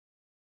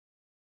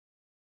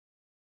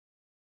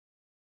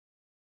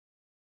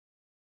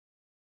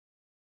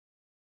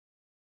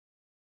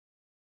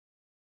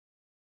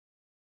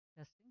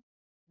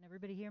Can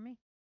everybody hear me?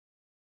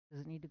 Does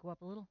it need to go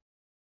up a little?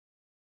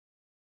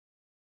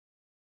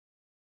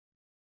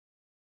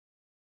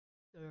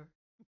 Sure.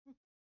 I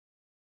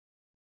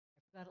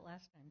forgot it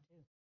last time,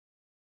 too.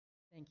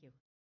 Thank you.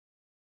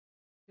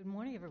 Good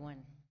morning,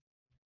 everyone.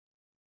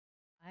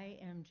 I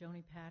am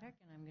Joni Paddock,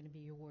 and I'm going to be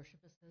your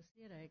worship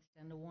associate. I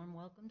extend a warm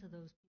welcome to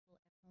those people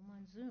at home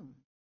on Zoom.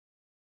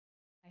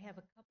 I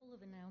have a couple of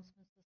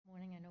announcements this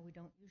morning. I know we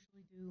don't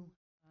usually do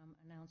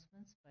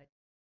announcements, but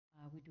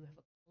we do have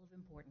a couple of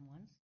important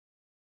ones.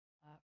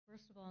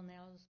 First of all,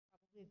 now is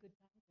probably a good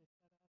time to shut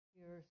off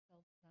your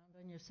sound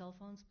on your cell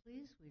phones,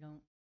 please. We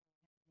don't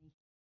have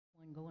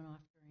anyone going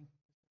off during the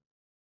service.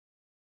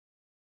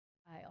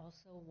 I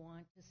also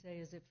want to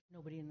say, as if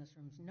nobody in this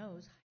room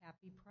knows,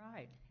 Happy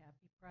Pride.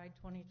 Happy Pride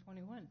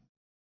 2021.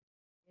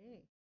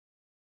 Yay.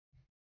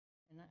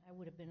 And I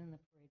would have been in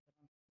the parade, but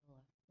I'm still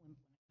a wimp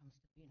when it comes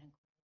to being in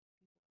crowds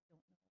of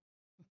people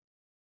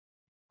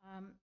I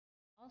don't know.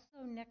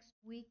 Also, next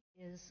week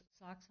is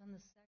Socks on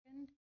the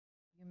 2nd.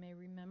 You may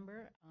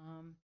remember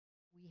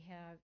we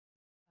have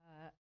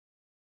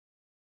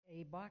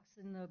a box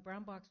in the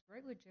brown box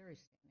right where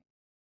Jerry's standing.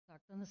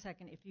 Socks on the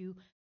 2nd. If you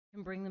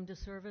can bring them to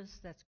service,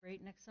 that's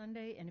great next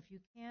Sunday. And if you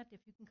can't,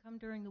 if you can come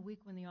during the week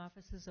when the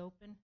office is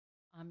open,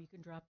 you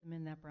can drop them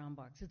in that brown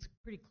box. It's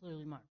pretty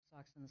clearly marked,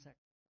 Socks on the 2nd.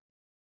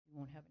 You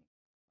won't have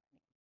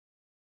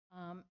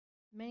any.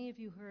 Many of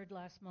you heard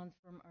last month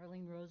from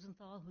Arlene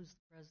Rosenthal, who's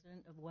the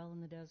president of Well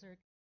in the Desert,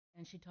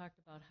 and she talked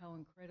about how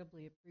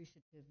incredibly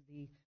appreciative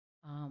the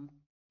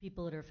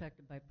people that are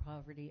affected by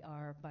poverty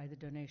are by the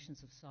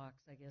donations of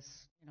socks. I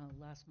guess,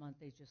 last month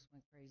they just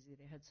went crazy.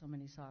 They had so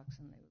many socks,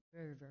 and they were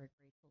very, very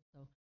grateful.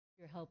 So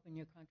your help and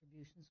your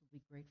contributions will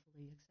be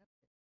gratefully accepted.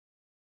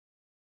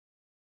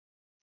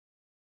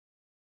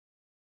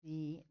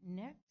 The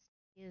next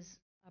is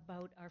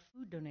about our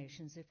food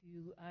donations. If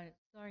you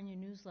saw in your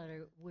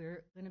newsletter,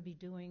 we're going to be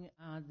doing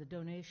the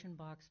donation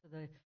box for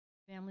the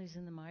families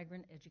in the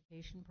migrant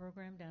education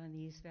program down in the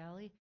East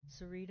Valley.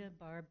 Sarita,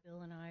 Barb,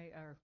 Bill, and I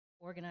are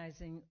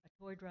organizing a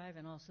toy drive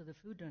and also the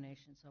food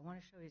donation. So I want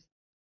to show you a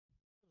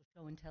little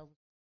show and tell.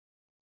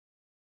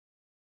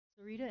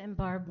 Sarita and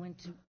Barb went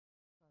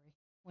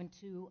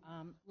to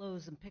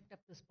Lowe's and picked up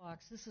this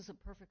box. This is a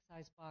perfect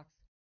size box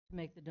to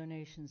make the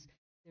donations.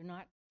 They're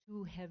not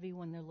too heavy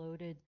when they're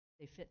loaded.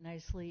 They fit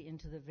nicely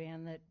into the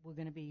van that we're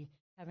going to be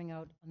having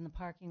out in the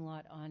parking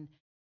lot on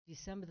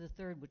December the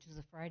 3rd, which is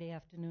a Friday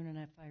afternoon. And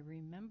if I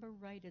remember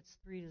right, it's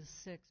 3 to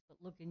 6, but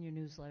look in your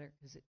newsletter,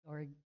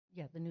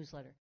 the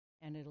newsletter,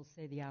 and it'll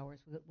say the hours.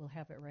 We'll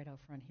have it right out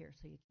front here,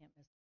 so you can't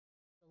miss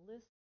it. The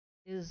list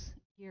is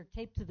here,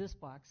 taped to this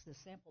box, this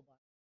sample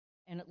box,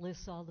 and it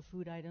lists all the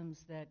food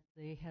items that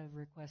they have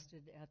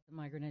requested at the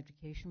migrant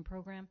education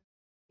program.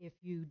 If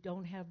you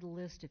don't have the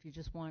list, if you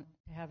just want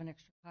to have an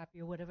extra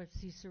copy or whatever,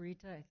 see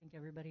Sarita. I think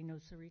everybody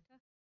knows Sarita.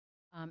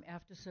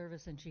 After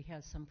service, and she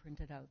has some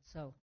printed out.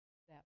 So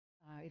that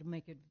it'll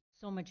make it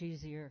so much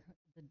easier.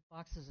 The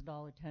box is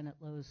 $1.10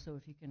 at Lowe's, so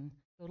if you can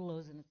go to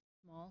Lowe's, and it's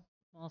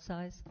small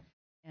size.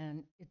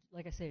 And it,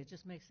 like I say, it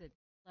just makes it,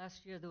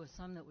 last year there were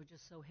some that were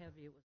just so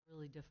heavy, it was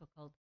really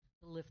difficult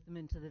to lift them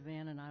into the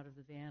van and out of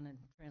the van and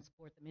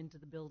transport them into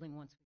the building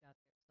once we got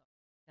there. So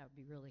that would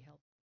be really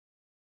helpful.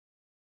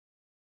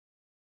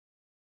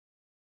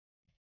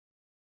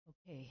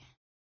 Okay,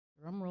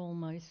 drum roll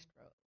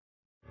maestro.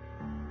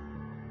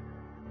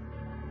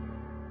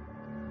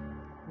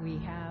 We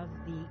have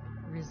the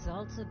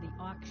results of the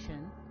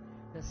auction,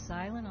 the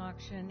silent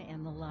auction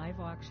and the live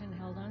auction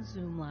held on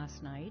Zoom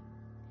last night.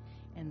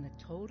 And the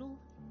total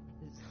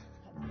is,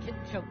 I'm getting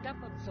choked up,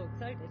 I'm so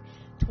excited,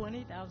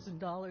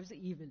 $20,000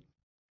 even.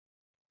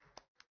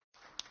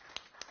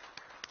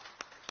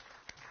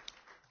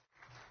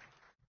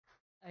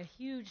 A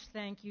huge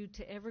thank you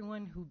to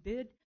everyone who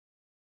bid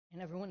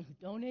and everyone who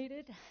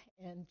donated,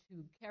 and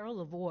to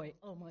Carol Lavoie.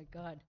 Oh my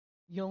God,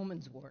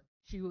 yeoman's work.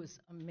 She was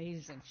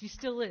amazing. She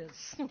still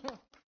is.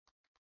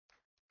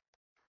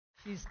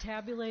 She's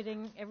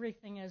tabulating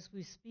everything as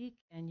we speak,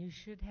 and you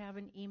should have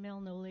an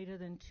email no later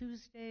than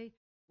Tuesday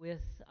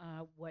with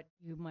what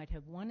you might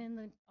have won in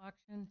the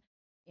auction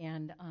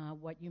and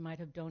what you might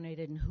have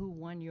donated and who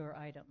won your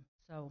item.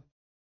 So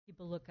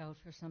keep a lookout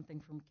for something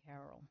from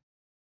Carol.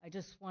 I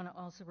just want to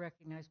also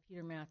recognize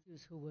Peter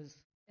Matthews, who was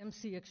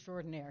MC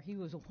extraordinaire. He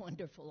was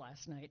wonderful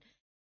last night.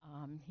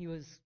 He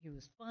was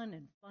fun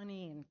and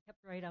funny and kept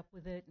right up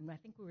with it. And I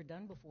think we were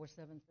done before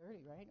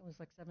 7:30, right? It was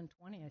like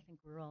 7:20. I think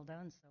we were all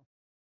done. So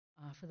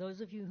for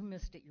those of you who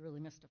missed it, you really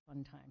missed a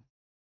fun time.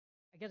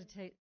 I got to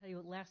tell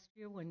you, last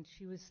year when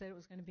she said it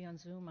was going to be on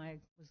Zoom, I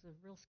was a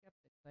real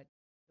skeptic, but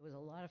it was a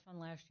lot of fun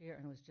last year,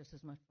 and it was just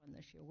as much fun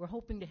this year. We're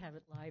hoping to have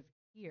it live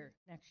here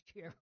next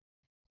year,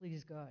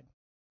 please God.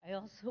 I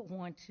also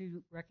want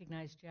to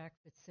recognize Jack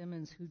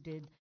Fitzsimmons, who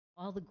did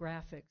all the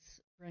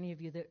graphics. For any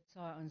of you that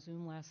saw it on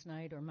Zoom last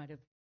night or might have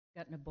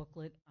gotten a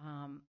booklet,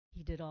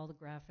 he did all the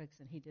graphics,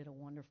 and he did a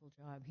wonderful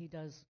job. He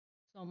does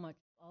so much.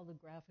 All the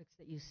graphics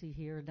that you see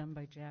here are done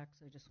by Jack,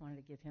 so I just wanted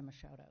to give him a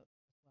shout out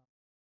as well.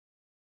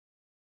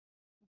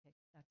 Okay,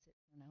 that's it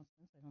for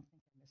announcements. I don't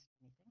think I missed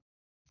anything.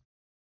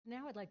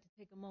 Now I'd like to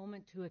take a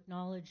moment to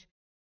acknowledge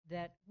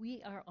that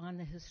we are on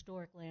the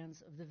historic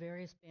lands of the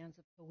various bands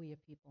of Cahuilla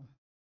people.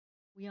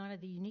 We honor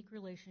the unique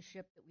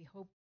relationship that we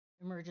hope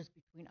emerges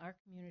between our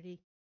community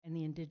and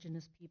the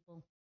indigenous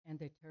people and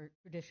their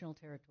traditional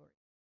territory.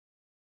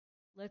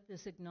 Let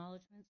this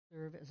acknowledgement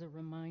serve as a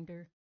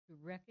reminder to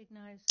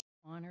recognize,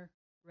 honor,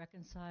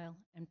 reconcile,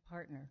 and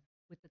partner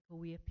with the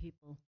Cahuilla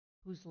people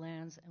whose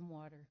lands and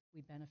water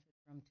we benefit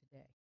from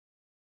today.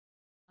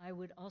 I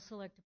would also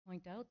like to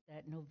point out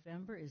that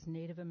November is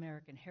Native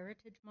American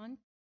Heritage Month,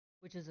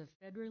 which is a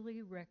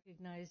federally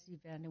recognized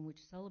event in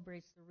which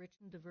celebrates the rich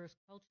and diverse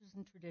cultures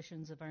and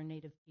traditions of our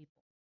Native people.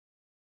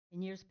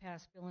 In years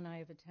past, Bill and I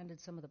have attended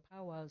some of the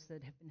powwows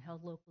that have been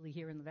held locally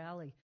here in the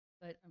Valley,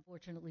 but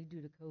unfortunately,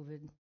 due to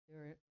COVID,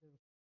 the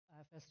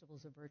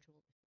festivals are virtual.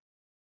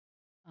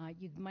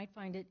 You might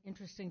find it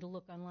interesting to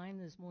look online.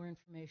 There's more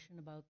information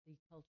about the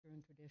culture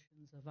and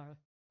traditions of our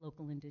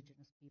local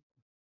indigenous people.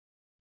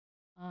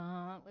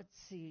 Let's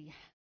see.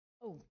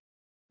 Oh,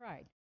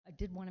 Pride. I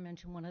did want to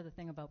mention one other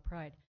thing about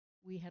Pride.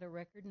 We had a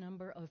record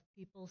number of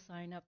people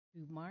sign up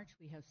to march.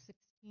 We have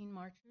 16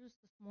 marchers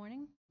this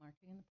morning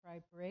marching in the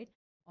Pride Parade,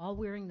 all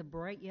wearing the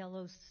bright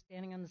yellows,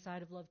 standing on the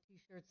side of love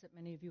t-shirts that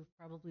many of you have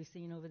probably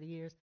seen over the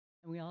years.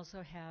 And we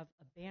also have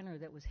a banner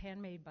that was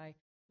handmade by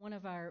one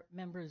of our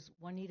members,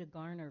 Juanita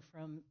Garner,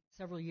 from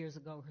several years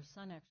ago. Her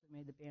son actually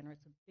made the banner.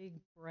 It's a big,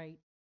 bright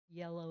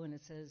yellow, and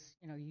it says,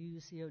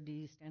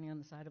 UUCOD, standing on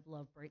the side of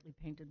love, brightly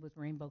painted with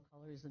rainbow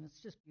colors, and it's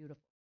just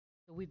beautiful.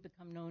 So we've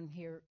become known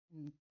here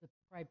in the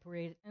Pride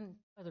Parade and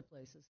other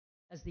places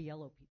as the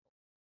Yellow People.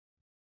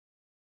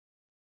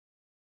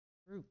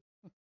 True.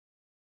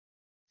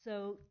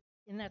 So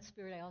in that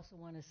spirit, I also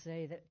want to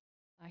say that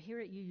here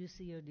at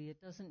UUCOD, it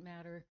doesn't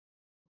matter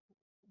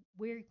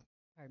where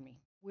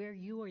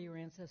you or your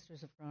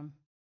ancestors are from,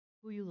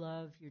 who you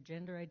love, your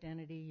gender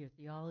identity, your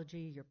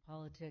theology, your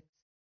politics,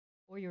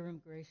 or your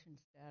immigration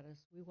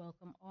status. We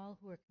welcome all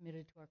who are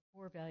committed to our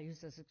core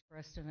values as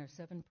expressed in our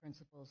 7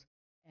 principles,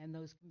 and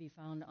those can be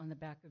found on the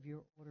back of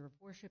your order of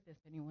worship if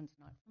anyone's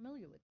not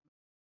familiar with them.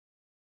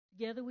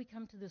 Together we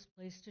come to this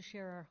place to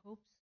share our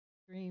hopes,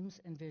 dreams,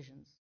 and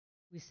visions.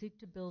 We seek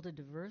to build a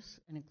diverse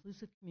and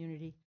inclusive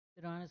community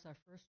that honors our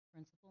first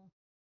principle,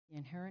 the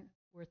inherent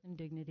worth and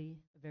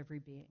dignity of every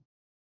being.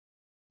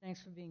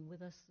 Thanks for being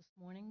with us this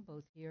morning,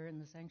 both here in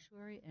the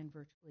sanctuary and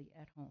virtually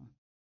at home.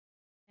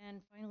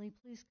 And finally,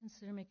 please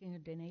consider making a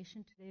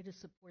donation today to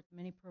support the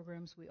many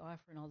programs we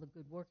offer and all the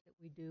good work that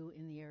we do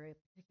in the area,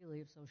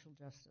 particularly of social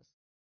justice.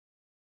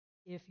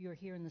 If you're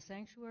here in the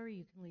sanctuary,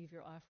 you can leave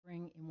your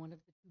offering in one of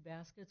the 2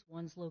 baskets.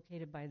 One's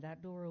located by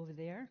that door over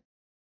there,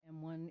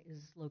 and one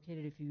is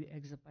located if you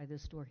exit by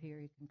this door here.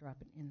 You can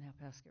drop it in that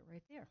basket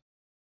right there.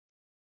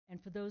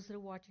 And for those that are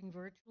watching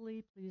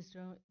virtually, please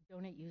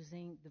donate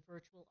using the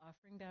virtual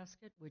offering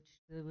basket, which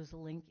there was a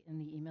link in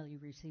the email you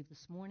received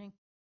this morning.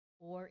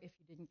 Or if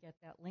you didn't get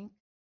that link,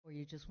 or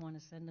you just want to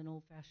send an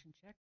old-fashioned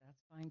check,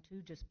 that's fine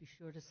too. Just be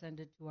sure to send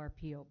it to our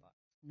P.O. box,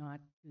 not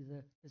to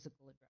the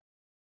physical address.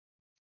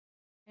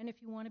 And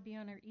if you want to be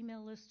on our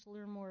email list to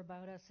learn more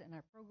about us and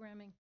our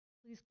programming,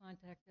 please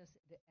contact us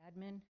at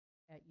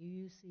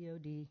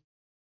admin@uucod.org.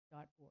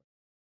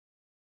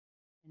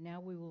 And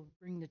now we will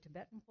bring the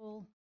Tibetan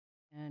bowl,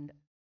 and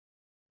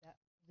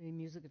the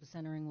music of the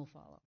centering will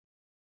follow.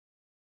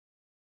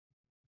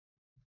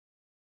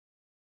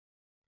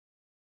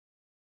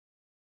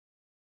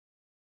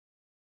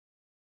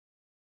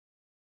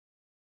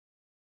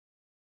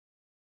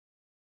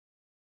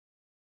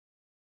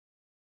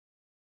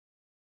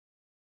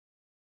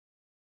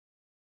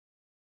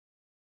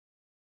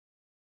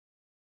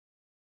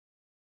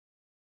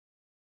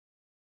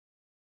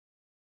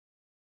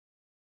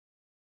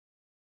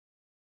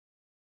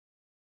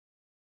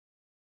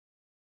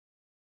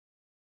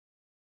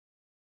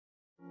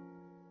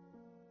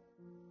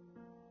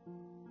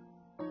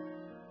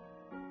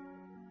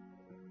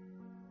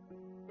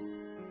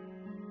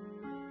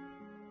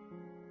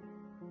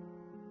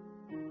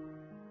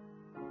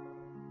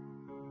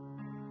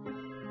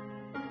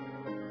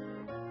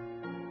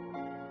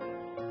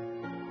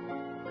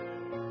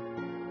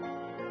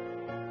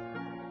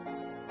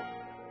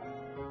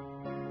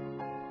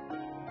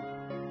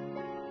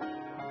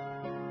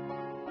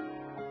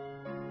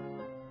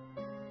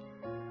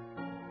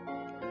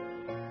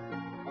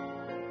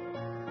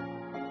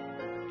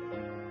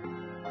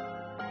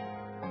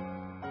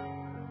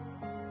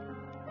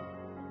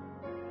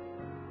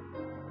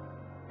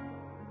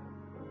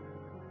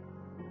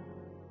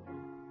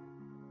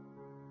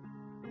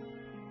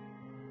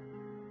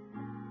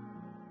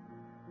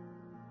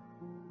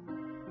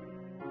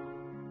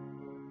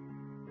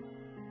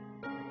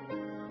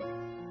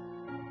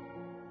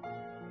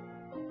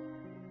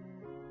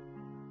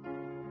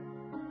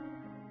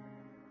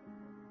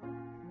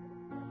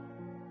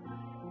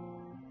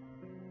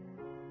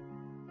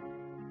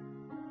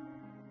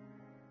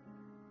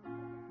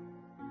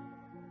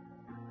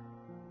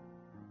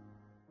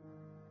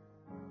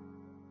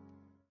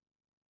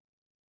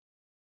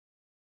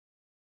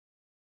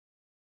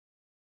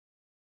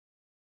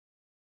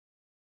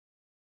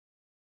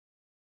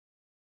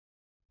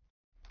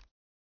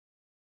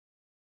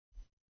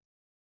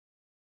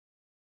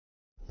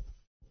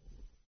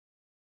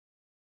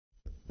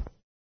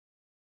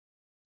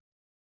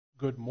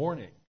 Good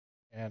morning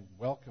and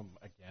welcome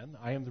again.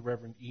 I am the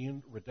Reverend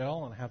Ian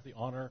Riddell and have the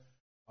honor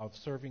of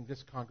serving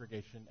this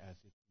congregation as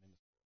its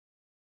minister.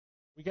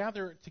 We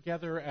gather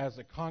together as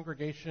a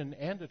congregation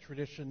and a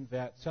tradition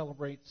that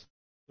celebrates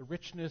the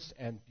richness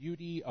and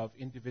beauty of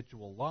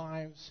individual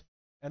lives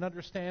and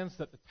understands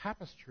that the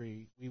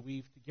tapestry we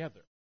weave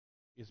together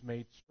is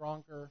made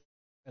stronger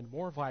and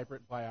more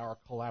vibrant by our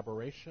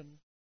collaboration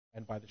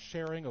and by the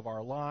sharing of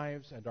our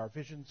lives and our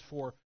visions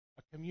for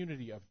a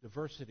community of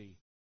diversity,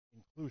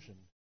 inclusion,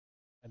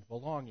 and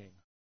belonging.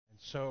 And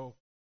so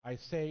I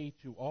say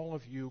to all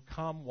of you,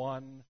 come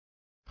one,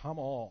 come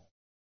all.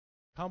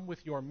 Come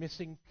with your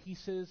missing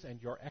pieces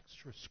and your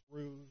extra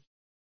screws.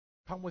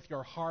 Come with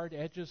your hard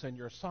edges and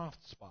your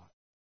soft spots.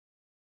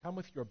 Come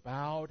with your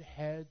bowed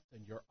heads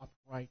and your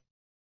upright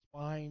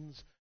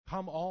spines.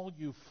 Come all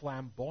you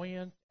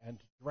flamboyant and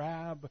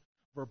drab,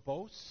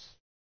 verbose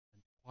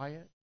and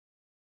quiet,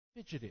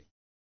 fidgeting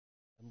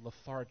and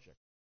lethargic.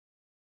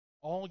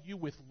 All you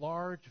with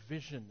large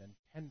vision and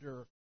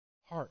tender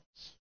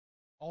hearts.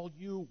 All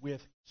you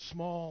with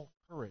small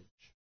courage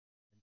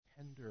and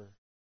tender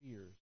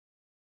fears.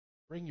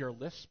 Bring your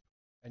lisp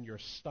and your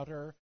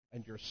stutter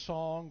and your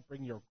song.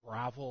 Bring your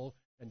gravel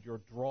and your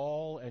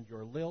drawl and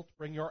your lilt.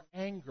 Bring your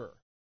anger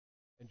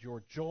and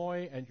your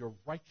joy and your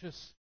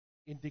righteous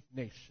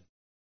indignation.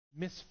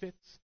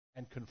 Misfits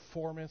and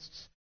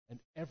conformists and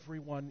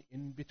everyone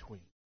in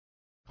between.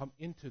 Come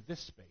into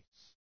this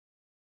space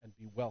and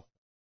be welcome.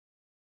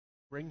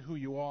 Bring who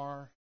you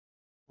are.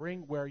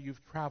 Bring where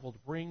you've traveled.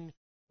 Bring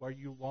where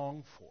you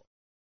long for.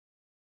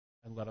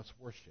 And let us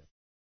worship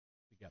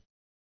together.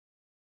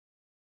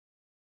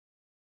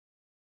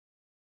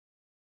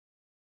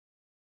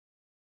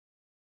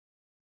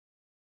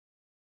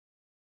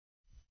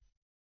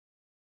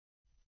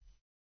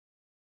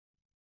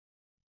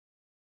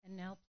 And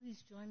now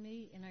please join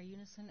me in our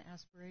unison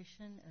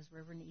aspiration as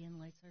Reverend Ian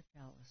lights our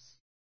chalice.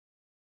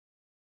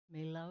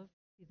 May love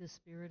be the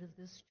spirit of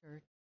this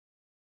church.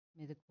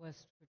 May the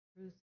quest for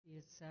truth be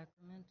its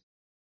sacrament,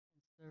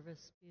 and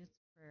service be its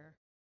prayer.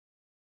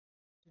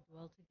 To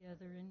dwell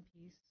together in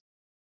peace,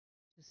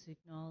 to seek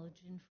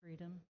knowledge in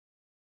freedom,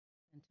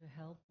 and to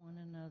help one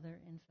another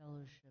in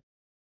fellowship.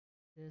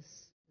 This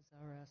is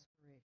our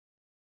aspiration.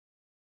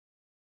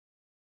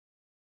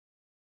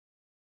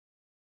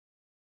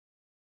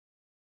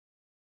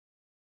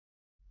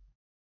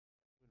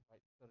 To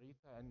invite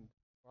Sarita and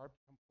Barb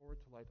to come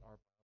forward to light our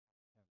candles.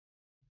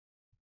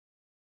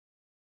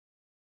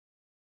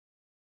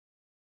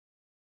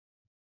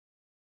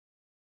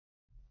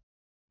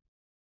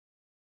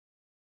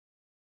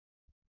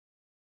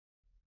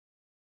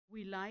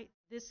 We light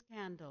this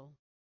candle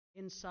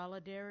in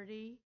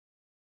solidarity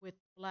with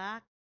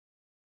Black,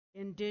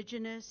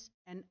 Indigenous,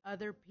 and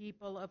other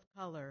people of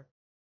color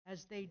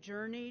as they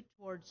journey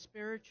toward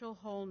spiritual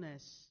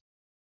wholeness.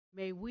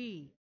 May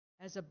we,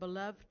 as a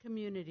beloved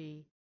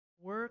community,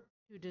 work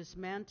to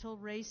dismantle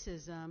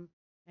racism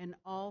and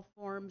all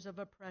forms of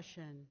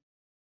oppression.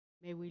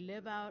 May we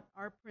live out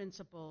our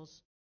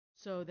principles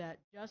so that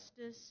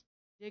justice,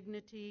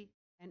 dignity,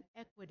 and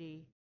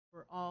equity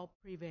for all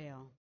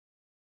prevail.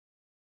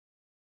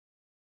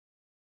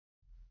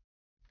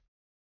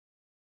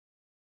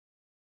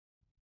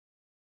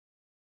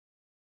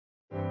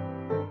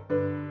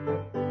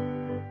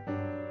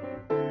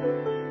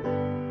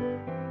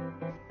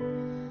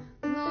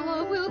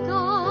 Love will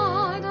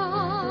guide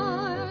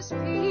us,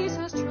 peace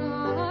has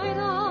tried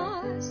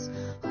us,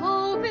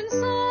 hope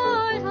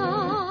inside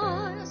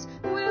us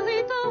will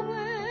lead the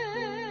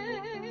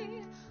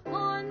way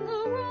on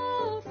the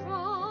road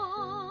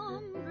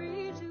from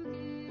greed to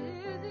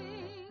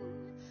giving.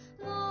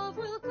 Love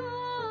will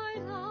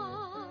guide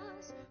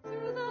us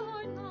through the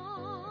hard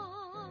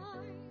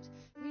night.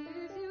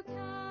 If you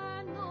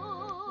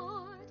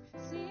cannot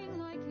sing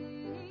like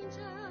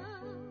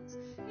angels,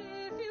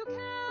 if you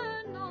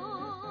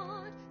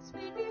cannot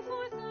speak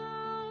before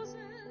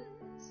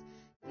thousands,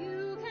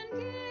 you can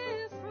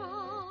give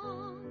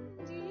from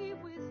deep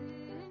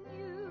within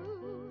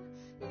you.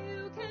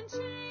 You can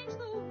change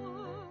the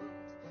world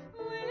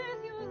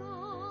with your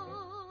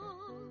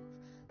love.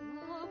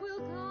 Love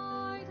will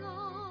guide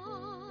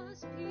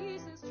us,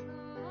 peace has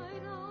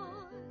tried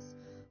us,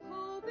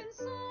 hope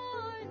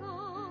inside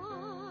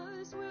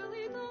us will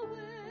lead the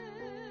way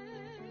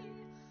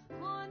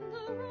on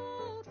the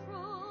road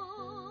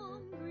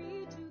from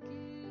greed to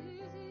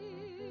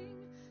giving.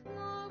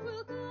 Love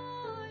will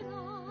guide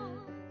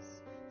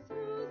us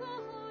through the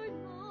hard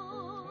night.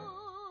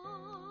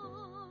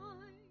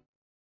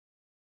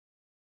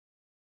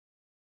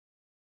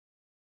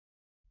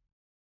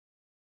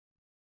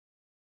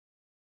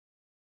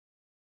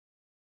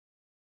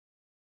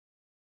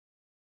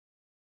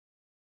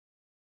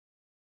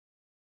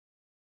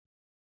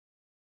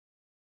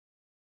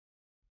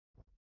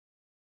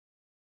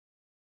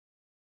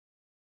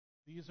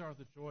 These are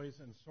the joys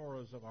and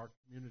sorrows of our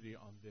community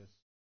on this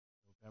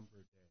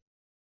November day.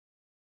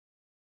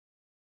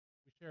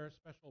 We share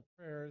special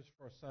prayers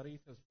for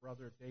Sarita's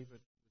brother David,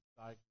 who was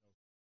diagnosed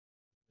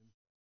with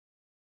lymphoma.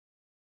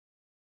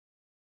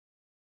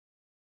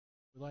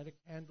 We light a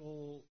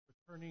candle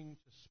returning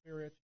to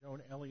spirit.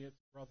 Joan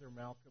Elliott's brother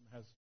Malcolm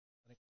has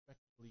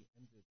unexpectedly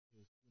ended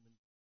his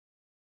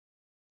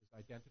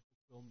identical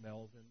twin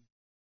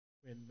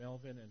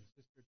Melvin and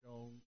sister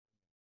Joan.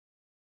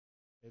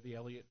 May the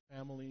Elliott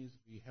families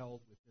be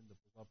held within the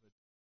beloved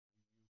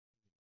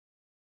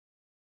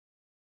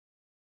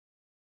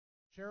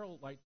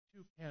Cheryl lights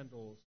 2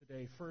 candles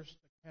today. First,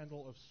 a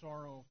candle of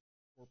sorrow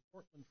for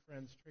Portland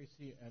friends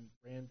Tracy and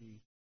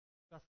Randy,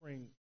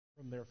 suffering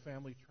from their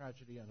family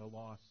tragedy and a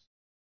loss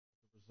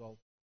as a result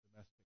of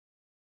domestic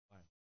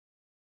violence.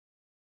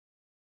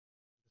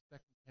 The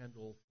second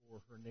candle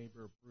for her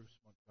neighbor Bruce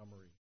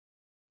Montgomery,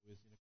 who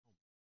is in a coma.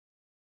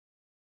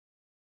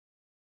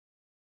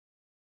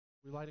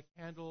 We light a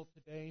candle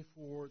today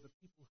for the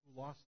people who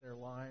lost their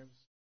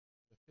lives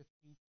the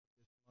 15th of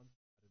this month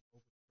at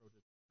an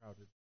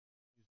overcrowded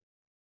museum.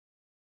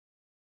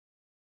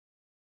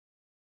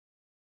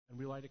 And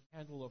we light a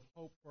candle of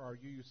hope for our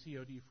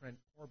UUCOD friend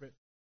Corbett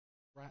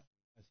Bratton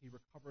as he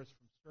recovers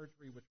from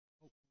surgery which will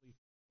hopefully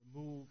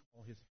remove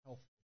all his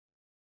health issues.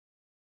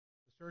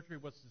 The surgery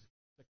was a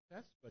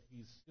success, but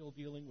he's still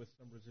dealing with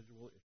some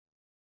residual issues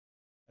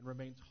and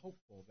remains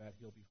hopeful that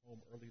he'll be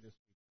home early this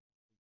week.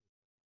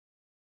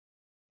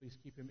 Please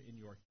keep him in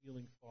your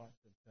healing thoughts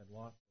and send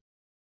lots of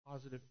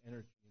positive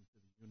energy into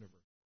the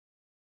universe.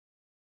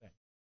 Thanks.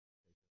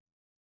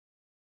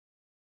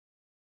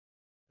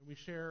 And we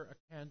share a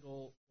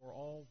candle for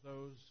all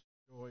those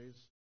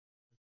joys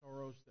and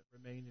sorrows that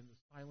remain in the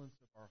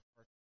silence of our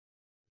hearts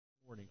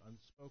this morning,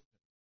 unspoken,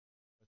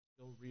 but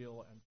still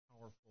real and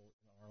powerful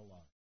in our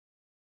lives.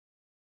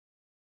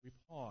 We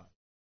pause,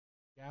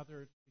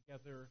 gathered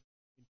together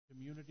in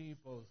community,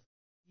 both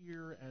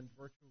here and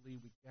virtually.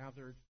 We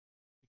gathered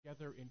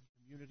together in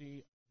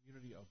community, a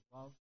community of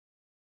love,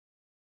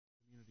 a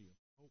community of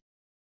hope,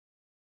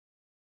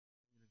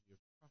 a community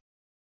of trust,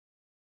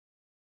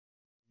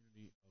 a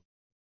community of support.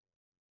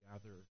 We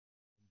gather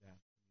in that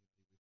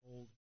community. We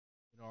hold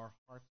in our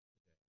hearts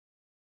today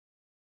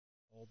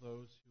all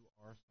those who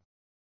are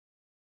suffering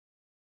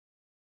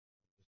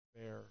from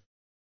despair,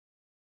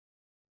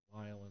 from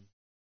violence,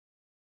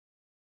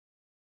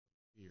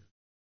 from fear.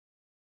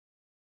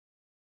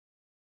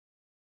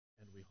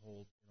 And we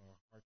hold in our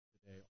hearts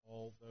today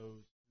all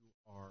those who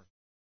are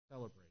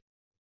celebrating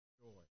with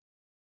joy,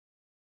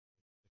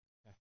 with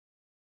success, with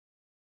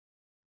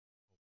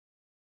hope.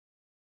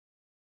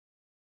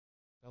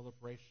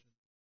 Celebration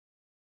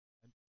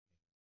and pain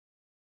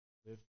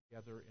live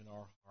together in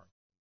our hearts.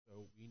 And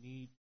so we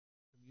need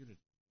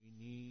community. We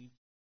need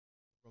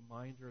a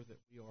reminder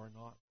that we are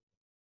not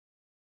alone.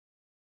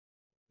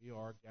 We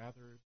are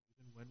gathered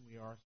even when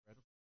we are spread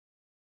apart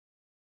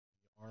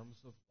in the arms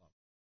of love.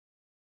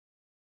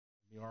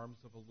 In the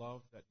arms of a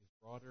love that is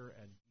broader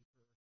and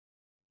deeper,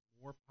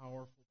 more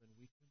powerful than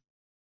we can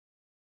know.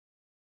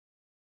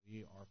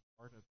 We are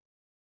part of it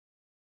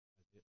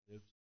as it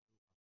lives through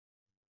us.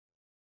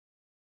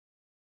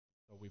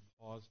 So we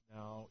pause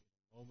now in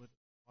a moment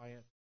of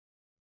quiet,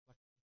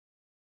 reflection,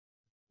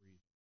 and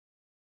breathing,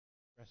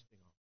 resting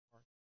our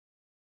hearts,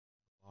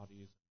 our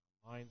bodies, and our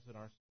minds and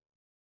our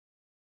souls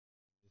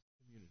in this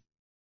community,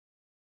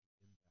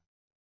 in that.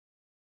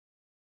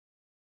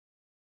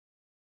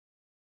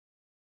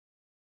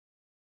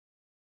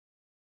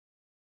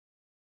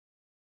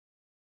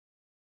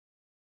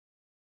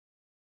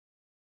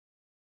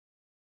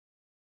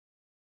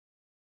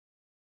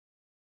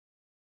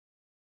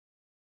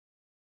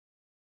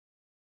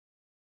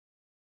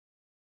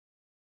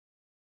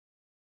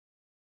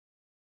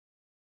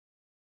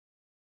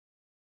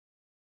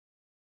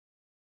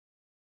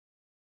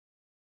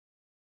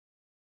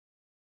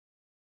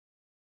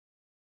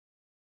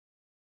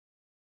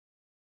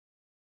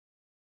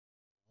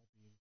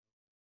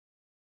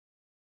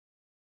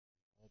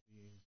 All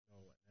beings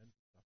know an end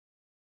to suffering.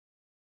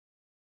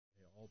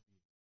 May all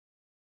beings know.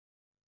 I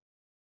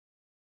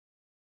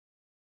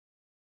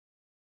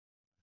hope that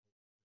we will know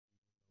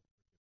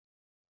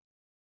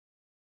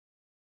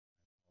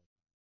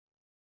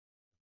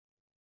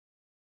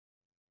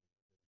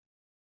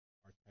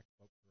forgiveness. Our tech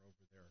folks are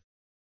over there.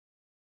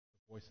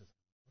 The voices,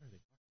 what are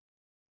they talking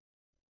about?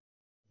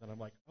 And then I'm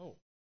like,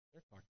 oh,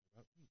 they're talking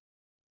about me.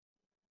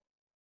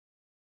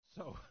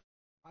 So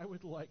I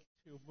would like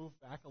to move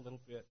back a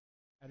little bit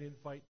and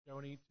invite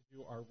Joni to do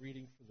our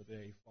reading for the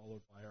day,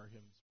 followed by our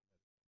hymns.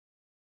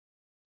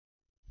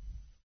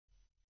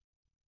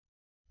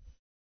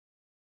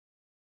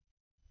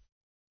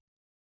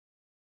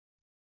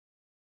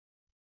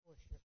 For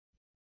sure.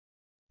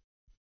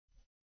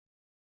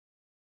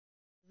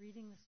 The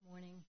reading this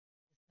morning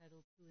is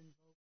titled To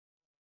Invoke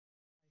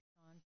by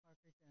Sean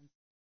Parker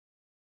Jensen.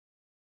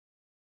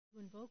 To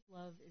invoke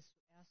love is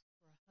to ask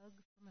for a hug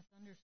from a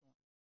thunderstorm,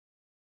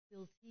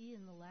 spill tea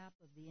in the lap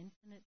of the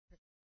infinite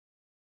trickster,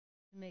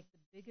 to make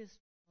the biggest,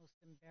 most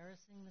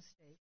embarrassing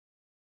mistake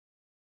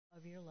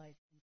of your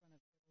life in front of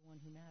everyone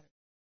who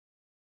matters.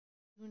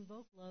 To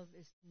invoke love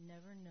is to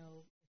never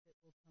know if it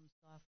will come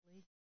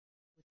softly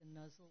with the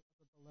nuzzle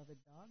of a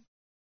beloved dog,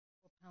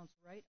 or pounce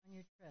right on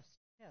your chest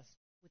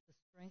with the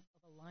strength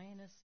of a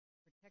lioness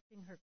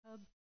protecting her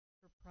cub,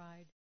 her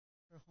pride,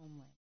 her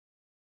homeland.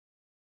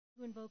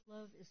 To invoke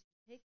love is to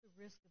take the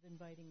risk of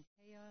inviting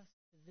chaos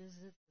to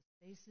visit the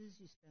spaces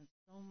you spent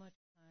so much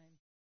time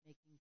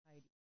making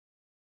tidy,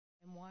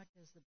 and watch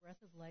as the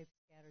breath of life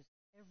scatters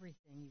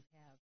everything you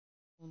have,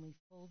 only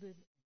folded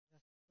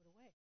and just put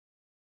away.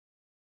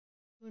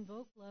 To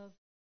invoke love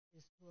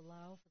is to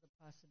allow for the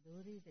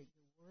possibility that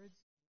your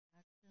words and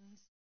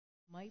actions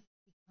might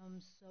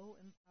become so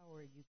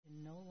empowered you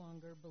can no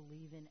longer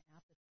believe in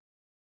apathy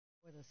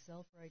or the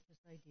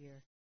self-righteous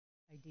idea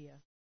that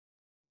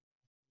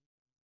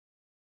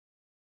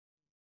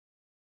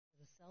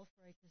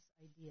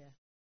nothing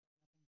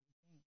can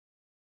change.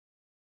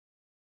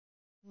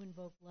 To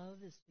invoke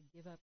love is to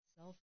give up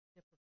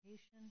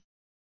self-deprecation,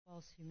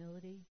 false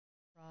humility,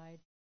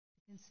 pride,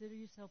 to consider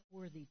yourself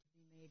worthy to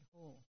be made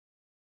whole,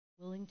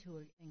 willing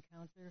to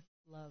encounter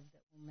love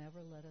that will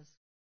never let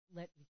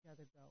each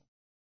other go.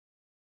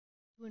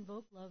 To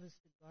invoke love is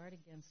to guard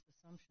against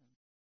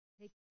assumptions,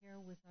 take care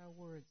with our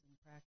words and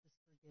practice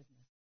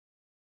forgiveness,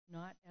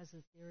 not as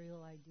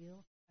ethereal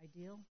ideal,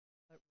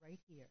 but right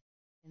here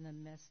in the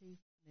messy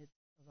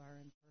midst of our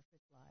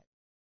imperfect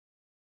lives.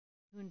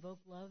 To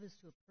invoke love is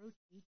to approach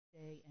each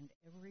day and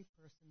every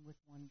person with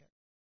wonder,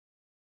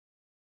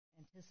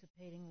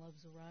 anticipating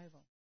love's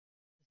arrival.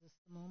 Is this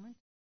the moment?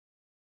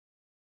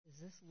 Is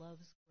this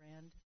love's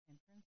grand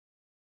entrance?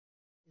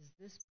 Is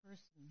this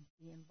person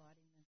the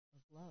embodiment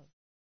of love?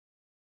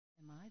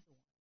 Am I the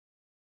one?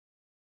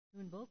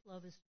 To invoke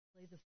love is to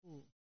play the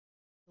fool,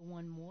 the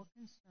one more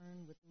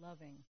concerned with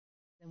loving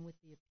than with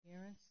the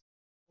appearance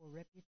or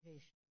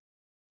reputation,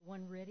 the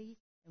one ready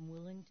and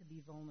willing to be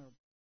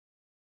vulnerable,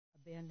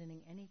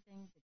 abandoning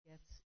anything that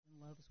gets in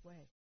love's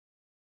way.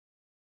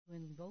 To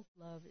invoke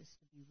love is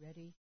to be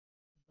ready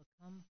to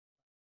become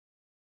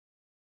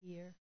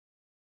here,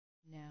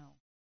 now,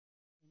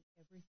 in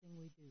everything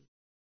we do.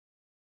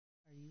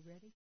 Are you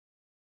ready?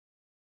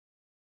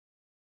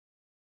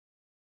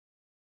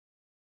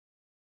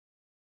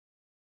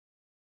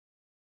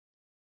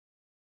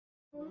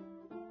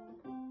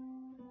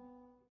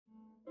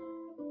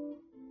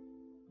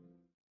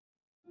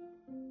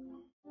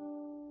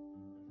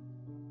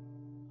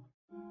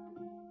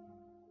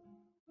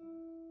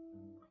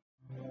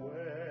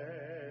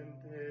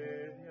 Fuente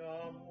de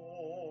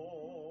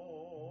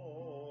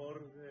amor,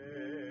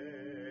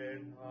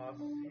 ven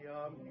hacia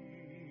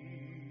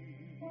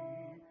mí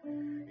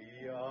y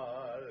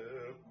al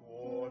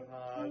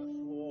corazón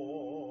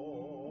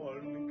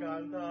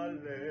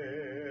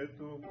cántale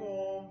tu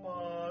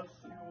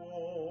compasión.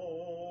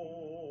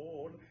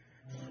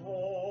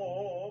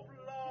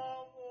 Sopla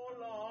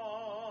volar,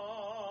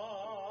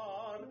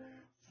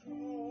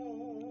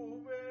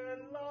 sube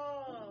la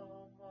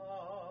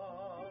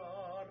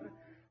mar,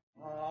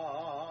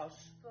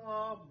 hasta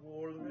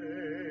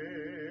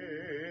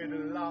volver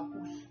la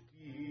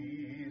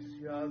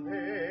justicia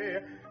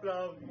de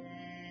la vida.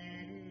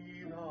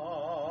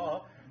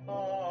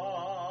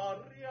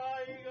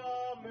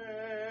 Arraígame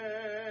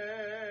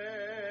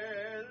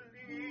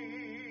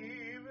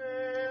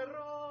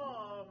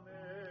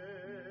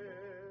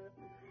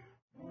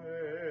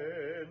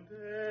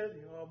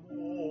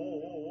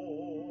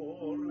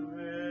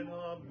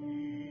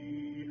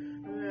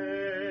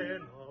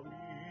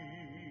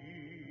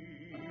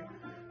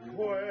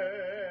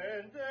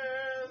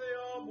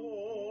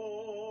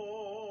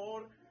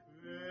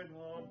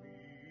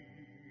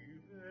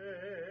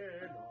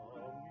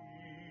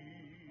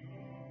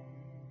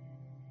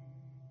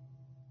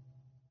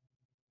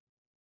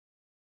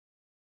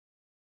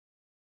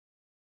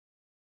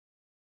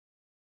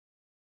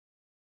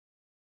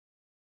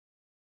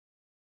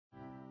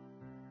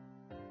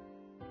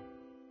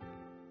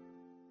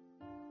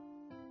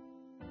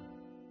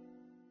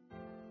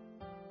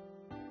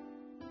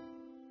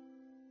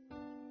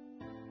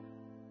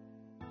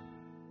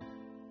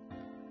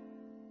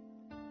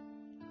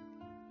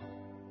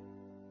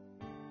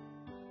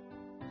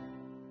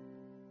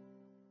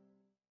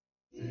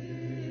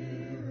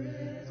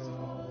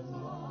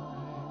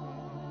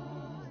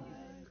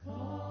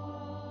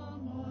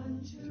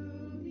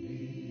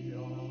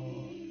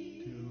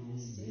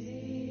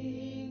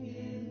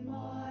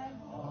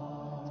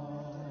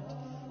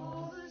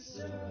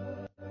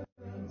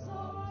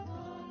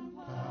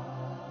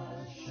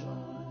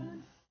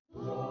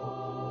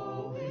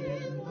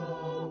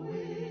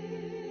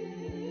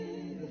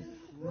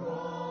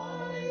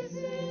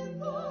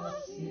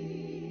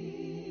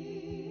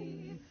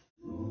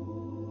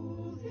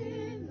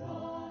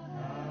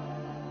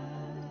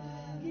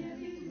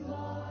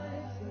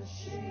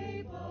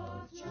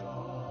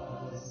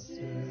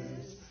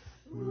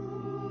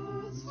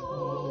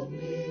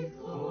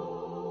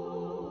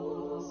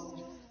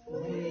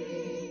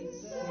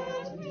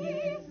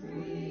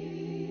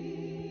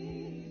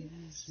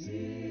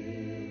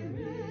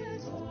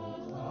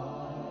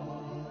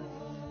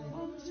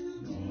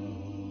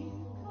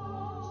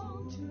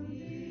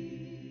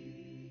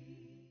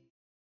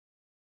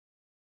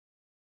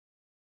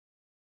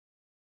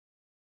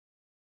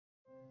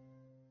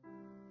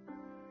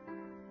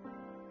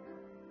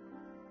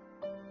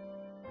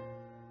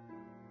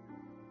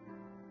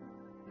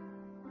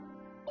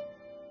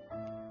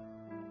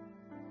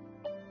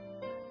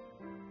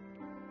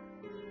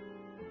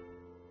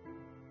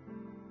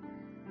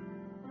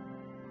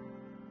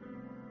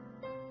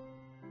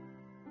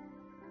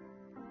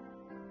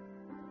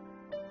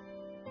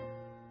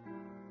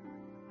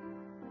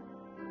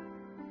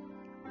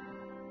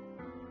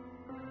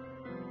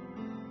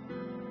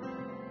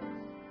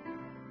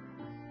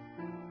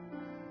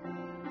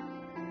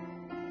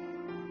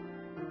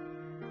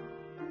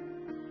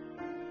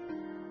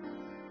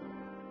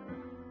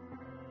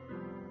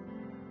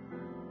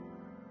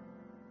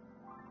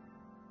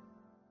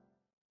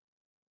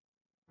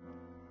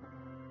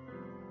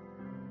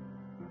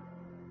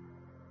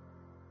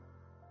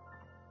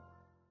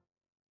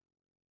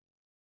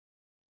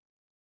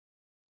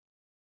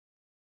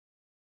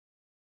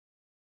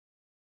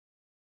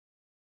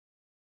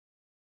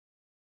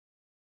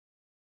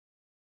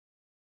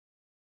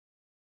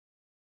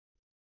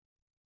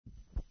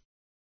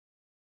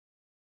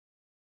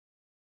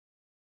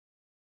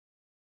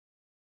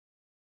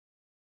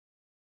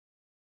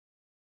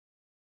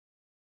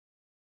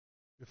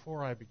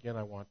before I begin,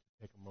 I want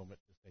to take a moment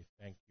to say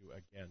thank you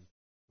again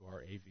to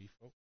our AV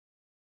folks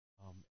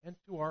and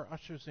to our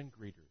ushers and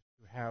greeters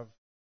who have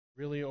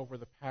really over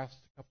the past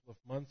couple of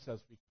months as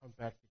we come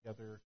back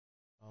together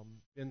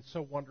been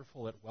so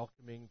wonderful at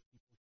welcoming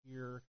people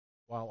here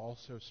while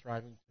also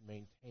striving to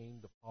maintain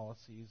the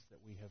policies that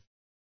we have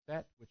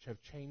set, which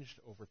have changed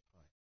over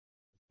time.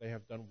 They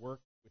have done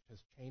work which has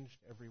changed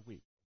every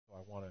week. So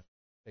I want to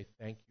say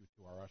thank you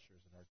to our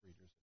ushers and our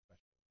greeters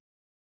especially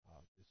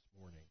this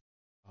morning.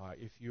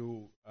 If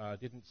you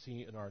didn't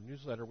see in our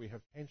newsletter, we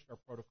have changed our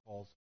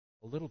protocols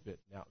a little bit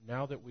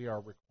now that we are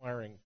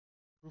requiring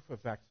proof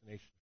of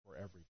vaccination for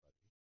everybody.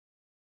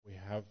 We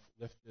have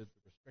lifted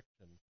the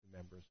restriction to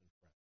members and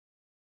friends.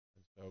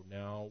 And so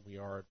now we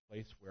are at a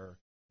place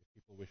where if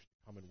people wish to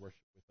come and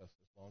worship with us,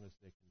 as long as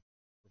they can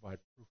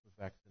provide proof of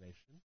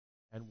vaccination,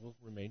 and will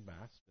remain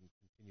masked and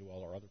continue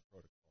all our other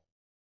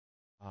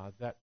protocols,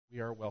 that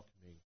we are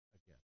welcoming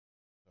again.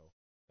 So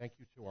thank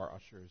you to our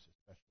ushers,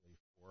 especially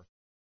for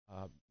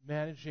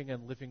managing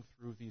and living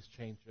through these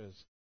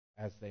changes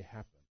as they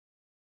happen.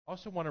 I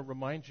also want to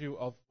remind you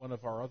of one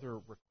of our other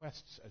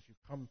requests as you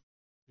come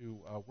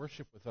to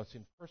worship with us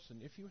in person.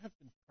 If you have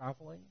been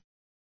traveling,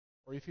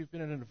 or if you've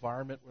been in an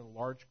environment with a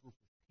large group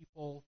of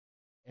people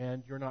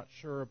and you're not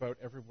sure about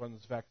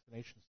everyone's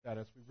vaccination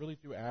status, we really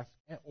do ask,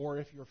 or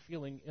if you're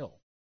feeling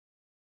ill,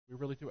 we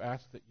really do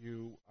ask that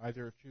you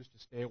either choose to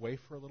stay away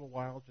for a little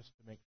while just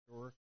to make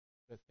sure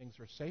that things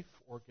are safe,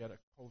 or get a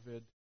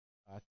COVID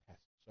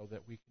test so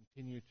that we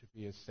continue to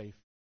be as safe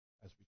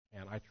as we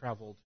can. I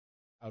traveled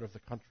out of the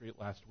country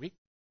last week,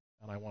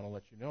 and I want to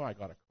let you know I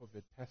got a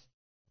COVID test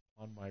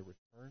upon my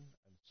return,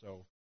 and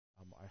so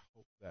I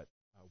hope that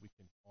we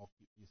can all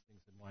keep these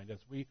things in mind as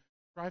we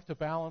strive to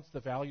balance the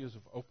values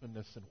of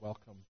openness and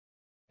welcome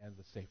and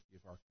the safety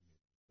of our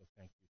community. So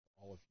thank you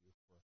to all of you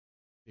for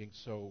being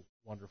so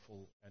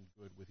wonderful and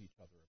good with each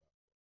other about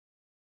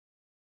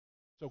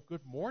it. So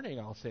good morning,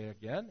 I'll say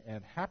again,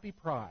 and happy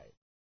Pride.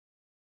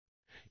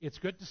 It's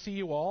good to see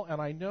you all,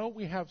 and I know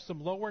we have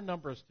some lower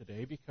numbers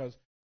today because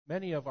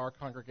many of our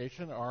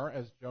congregation are,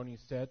 as Joni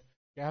said,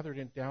 gathered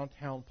in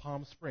downtown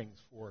Palm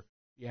Springs for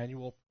the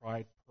annual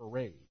Pride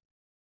Parade.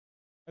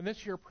 And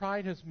this year,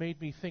 Pride has made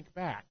me think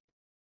back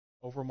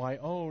over my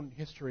own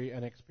history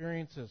and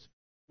experiences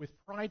with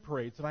Pride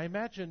parades, and I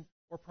imagine,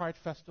 or Pride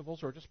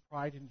festivals, or just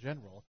Pride in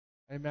general,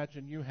 I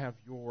imagine you have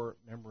your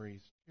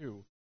memories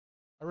too.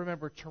 I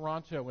remember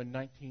Toronto in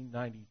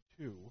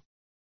 1992,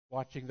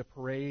 watching the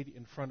parade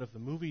in front of the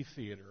movie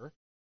theater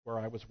where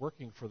I was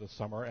working for the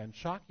summer and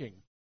shocking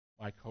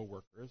my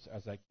coworkers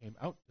as I came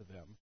out to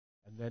them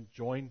and then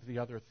joined the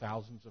other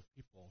thousands of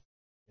people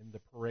in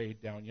the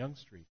parade down Yonge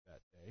Street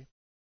that day.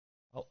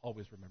 I'll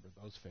always remember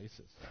those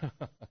faces.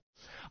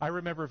 I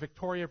remember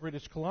Victoria,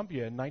 British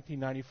Columbia in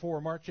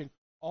 1994, marching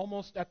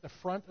almost at the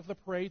front of the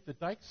parade. The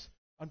Dykes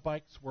on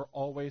bikes were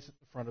always at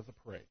the front of the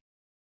parade.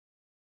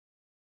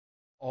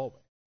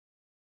 Always.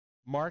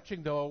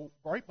 Marching, though,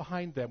 right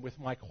behind them with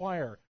my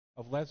choir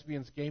of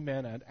lesbians, gay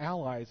men, and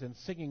allies, and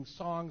singing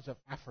songs of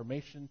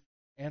affirmation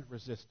and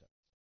resistance.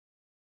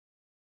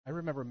 I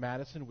remember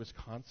Madison,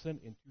 Wisconsin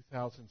in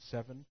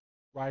 2007,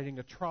 riding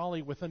a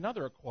trolley with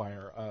another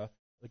choir,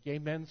 the gay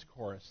men's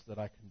chorus that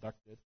I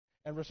conducted,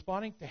 and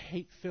responding to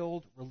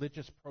hate-filled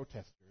religious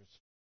protesters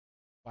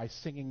by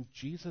singing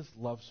Jesus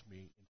Loves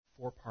Me in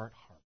four-part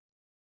harmony.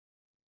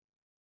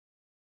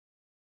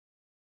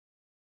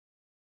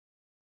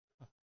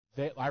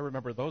 I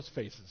remember those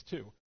faces,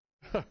 too.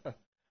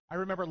 I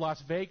remember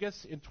Las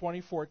Vegas in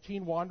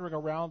 2014, wandering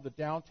around the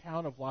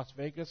downtown of Las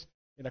Vegas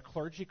in a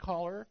clergy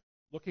collar,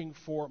 looking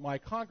for my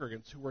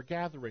congregants who were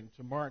gathering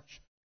to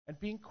march, and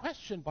being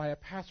questioned by a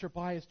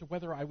passerby as to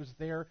whether I was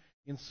there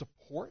in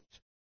support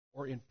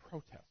or in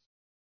protest.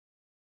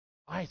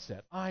 I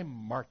said, I'm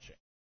marching.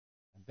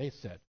 And they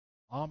said,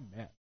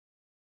 Amen.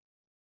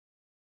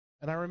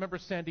 And I remember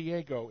San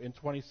Diego in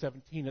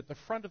 2017 at the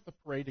front of the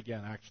parade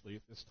again, actually,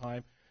 at this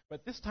time,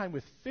 but this time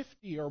with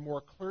 50 or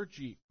more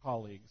clergy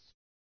colleagues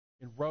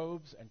in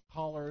robes and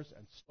collars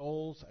and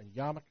stoles and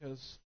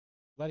yarmulkes,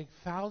 letting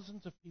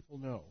thousands of people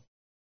know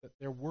that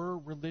there were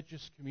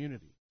religious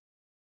communities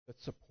that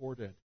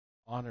supported,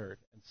 honored,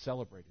 and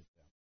celebrated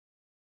them.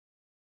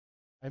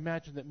 I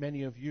imagine that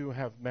many of you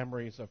have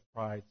memories of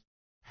Pride's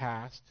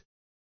past.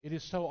 It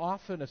is so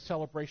often a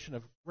celebration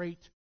of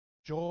great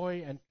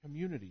joy and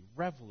community,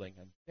 reveling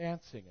and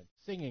dancing and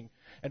singing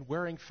and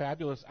wearing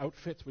fabulous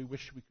outfits we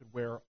wish we could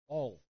wear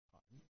all the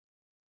time.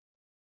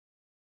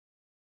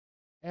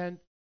 And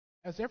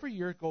as every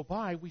year go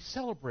by, we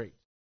celebrate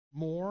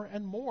more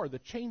and more the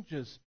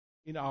changes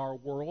in our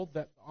world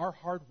that our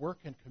hard work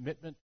and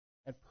commitment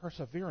and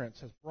perseverance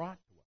has brought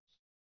to us.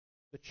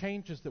 The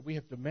changes that we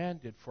have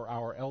demanded for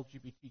our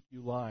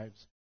LGBTQ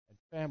lives and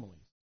families.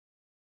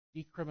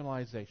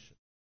 Decriminalization,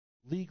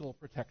 legal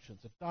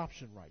protections,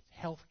 adoption rights,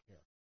 health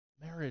care,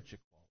 marriage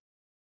equality.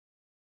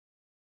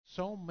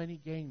 So many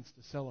gains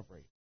to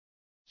celebrate.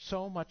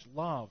 So much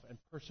love and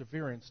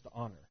perseverance to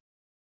honor.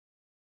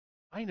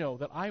 I know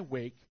that I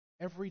wake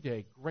every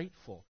day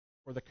grateful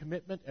for the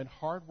commitment and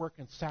hard work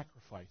and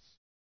sacrifice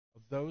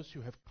of those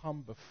who have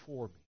come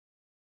before me,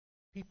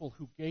 people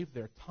who gave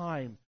their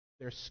time,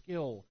 their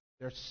skill,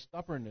 their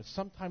stubbornness,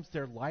 sometimes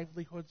their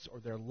livelihoods or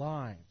their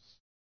lives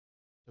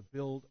to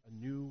build a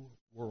new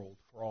world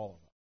for all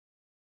of us.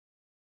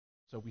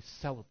 So we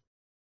celebrate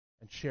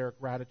and share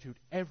gratitude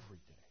every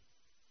day,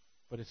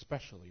 but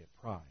especially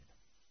at Pride.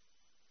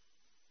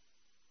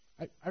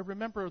 I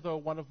remember, though,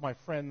 one of my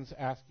friends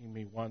asking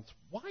me once,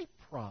 why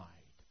pride?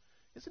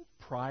 Isn't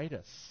pride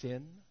a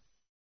sin?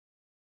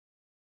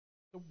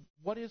 So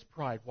what is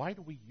pride? Why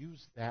do we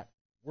use that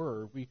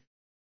word? We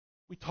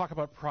talk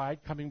about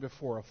pride coming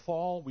before a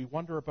fall. We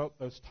wonder about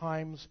those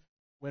times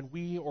when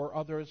we or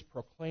others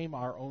proclaim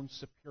our own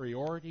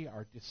superiority,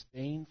 our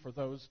disdain for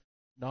those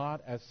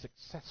not as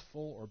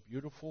successful or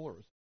beautiful or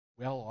as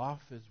well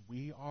off as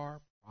we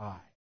are. Pride.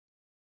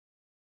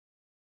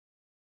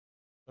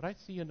 But I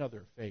see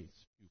another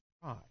face to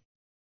pride.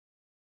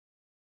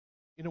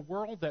 In a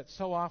world that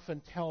so often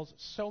tells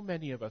so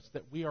many of us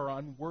that we are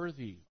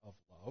unworthy of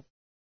love,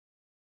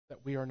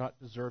 that we are not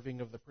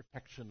deserving of the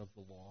protection of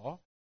the law,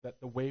 that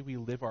the way we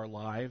live our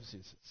lives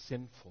is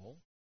sinful,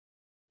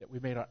 that we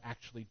may not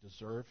actually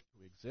deserve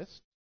to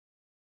exist.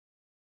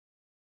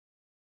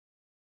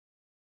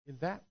 In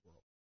that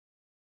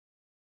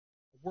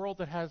world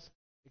that has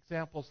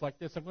examples like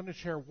this, I'm going to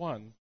share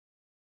one,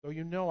 though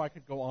you know I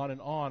could go on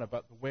and on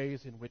about the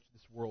ways in which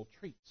this world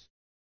treats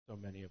so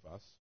many of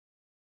us.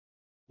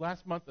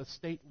 Last month, a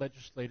state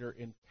legislator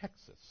in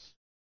Texas,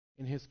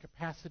 in his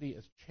capacity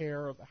as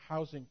chair of the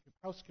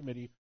House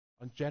Committee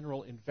on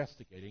General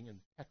Investigating in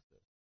Texas,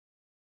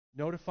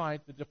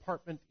 notified the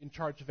department in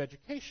charge of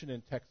education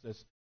in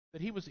Texas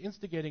that he was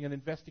instigating an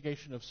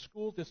investigation of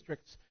school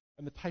districts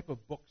and the type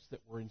of books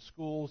that were in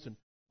schools and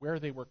where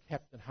they were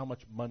kept and how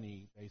much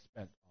money they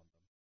spent on them.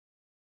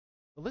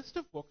 The list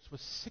of books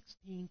was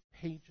 16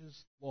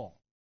 pages long,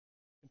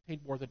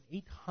 contained more than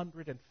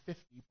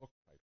 850 book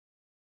titles.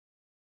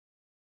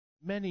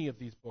 Many of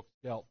these books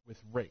dealt with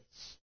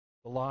race,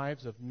 the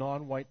lives of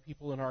non-white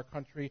people in our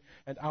country,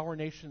 and our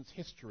nation's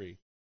history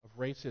of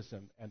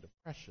racism and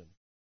oppression,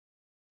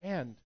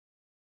 and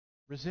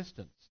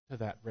resistance to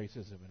that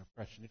racism and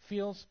oppression. It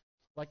feels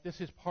like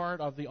this is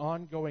part of the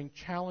ongoing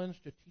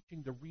challenge to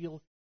teaching the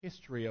real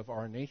history of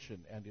our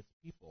nation and its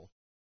people,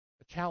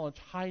 a challenge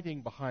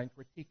hiding behind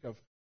critique of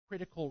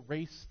critical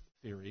race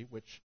theory,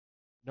 which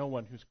no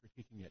one who's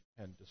critiquing it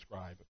can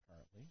describe,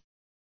 apparently.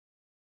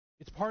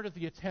 It's part of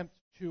the attempt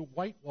to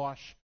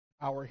whitewash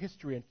our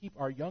history and keep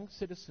our young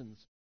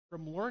citizens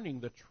from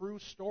learning the true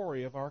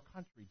story of our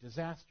country,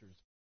 disasters,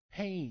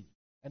 pain,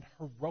 and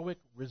heroic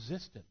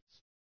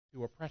resistance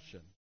to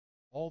oppression,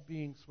 all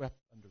being swept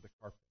under the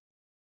carpet.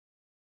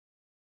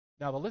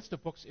 Now, the list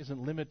of books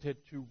isn't limited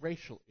to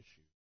racial issues.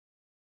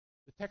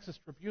 The Texas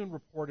Tribune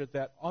reported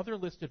that other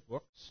listed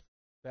books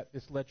that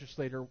this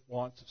legislator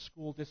wants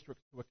school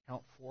districts to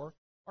account for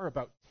are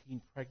about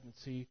teen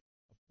pregnancy,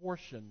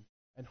 abortion,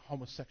 and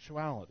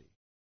homosexuality,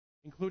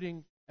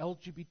 including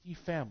LGBT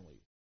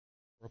families,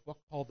 or a book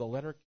called The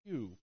Letter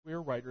Q, Queer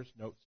Writers'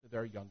 Notes to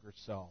Their Younger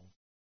Selves,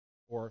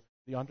 or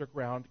The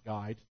Underground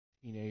Guide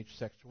to Teenage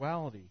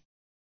Sexuality,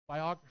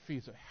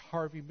 biographies of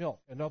Harvey Milk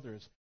and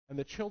others, and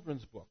the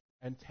children's book,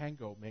 And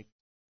Tango Makes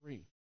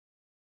Three.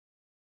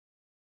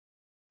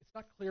 It's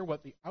not clear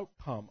what the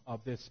outcome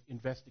of this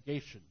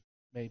investigation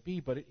may be,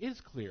 but it is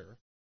clear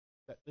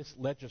that this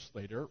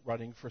legislator,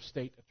 running for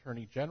state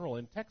attorney general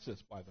in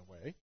Texas, by the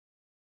way,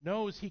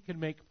 knows he can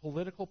make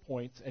political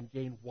points and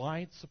gain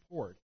wide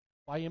support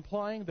by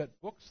implying that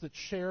books that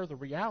share the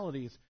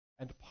realities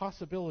and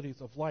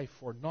possibilities of life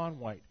for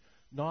non-white,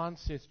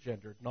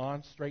 non-cisgendered,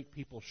 non-straight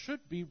people should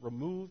be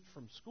removed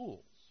from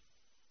schools.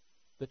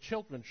 The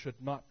children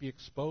should not be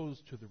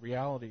exposed to the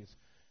realities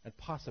and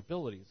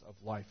possibilities of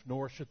life,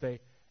 nor should they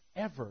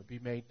ever be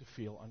made to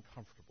feel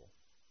uncomfortable.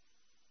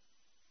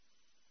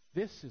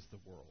 This is the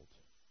world,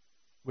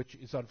 which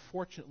is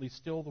unfortunately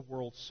still the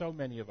world so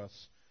many of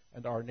us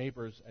and our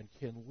neighbors and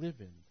kin live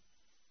in.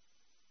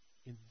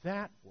 In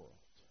that world,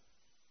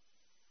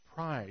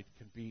 pride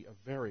can be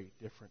a very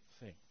different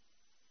thing.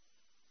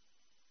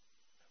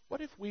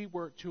 What if we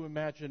were to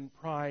imagine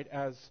pride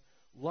as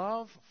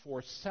love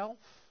for self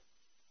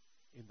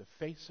in the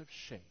face of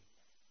shame?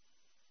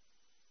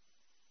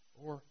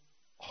 Or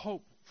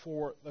hope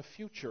for the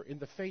future in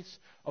the face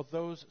of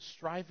those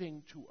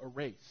striving to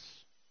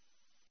erase?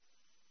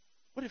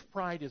 What if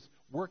pride is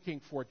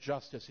working for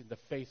justice in the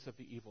face of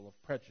the evil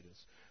of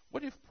prejudice?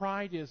 What if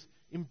pride is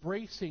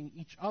embracing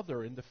each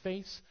other in the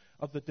face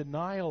of the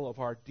denial of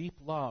our deep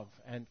love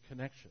and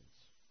connections?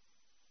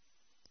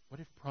 What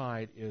if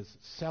pride is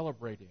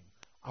celebrating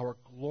our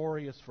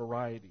glorious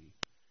variety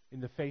in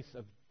the face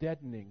of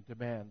deadening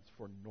demands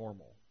for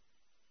normal?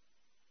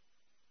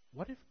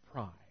 What if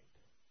pride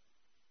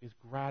is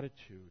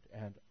gratitude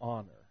and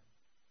honor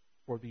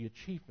for the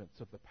achievements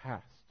of the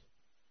past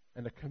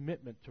and a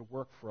commitment to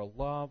work for a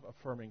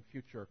love-affirming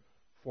future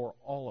for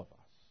all of us?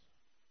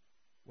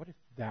 What if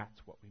that's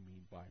what we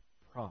mean by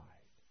pride?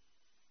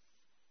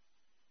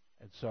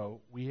 And so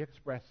we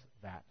express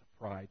that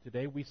pride.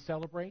 Today we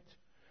celebrate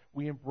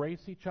We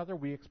embrace each other.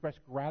 We express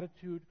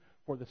gratitude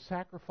for the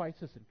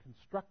sacrifices and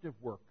constructive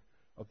work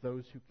of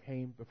those who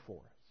came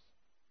before us.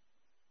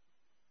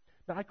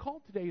 Now, I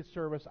call today's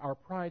service Our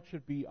Pride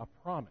Should Be a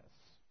Promise,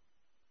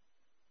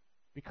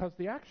 because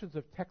the actions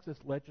of Texas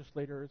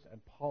legislators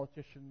and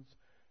politicians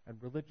and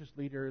religious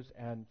leaders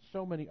and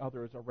so many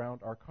others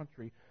around our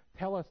country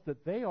tell us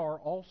that they are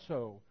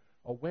also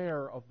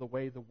aware of the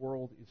way the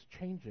world is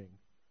changing,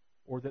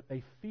 or that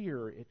they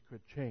fear it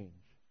could change.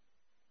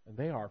 And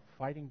they are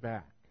fighting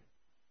back.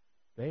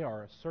 They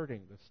are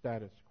asserting the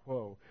status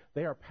quo.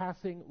 They are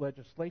passing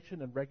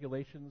legislation and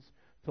regulations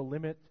to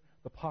limit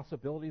the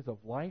possibilities of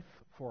life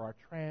for our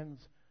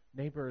trans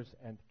neighbors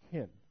and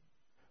kin.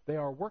 They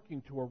are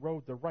working to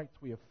erode the rights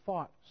we have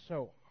fought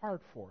so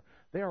hard for.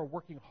 They are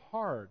working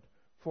hard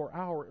for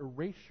our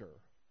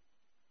erasure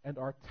and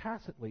are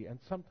tacitly and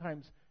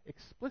sometimes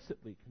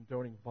explicitly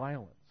condoning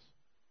violence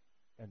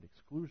and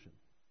exclusion.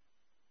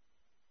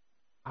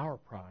 Our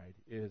pride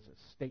is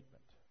a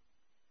statement.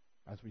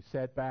 As we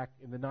said back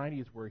in the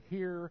 90s, we're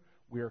here,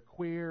 we're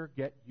queer,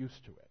 get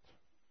used to it.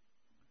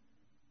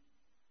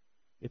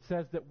 It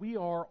says that we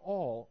are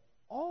all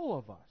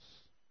of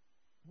us,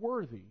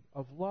 worthy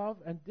of love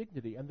and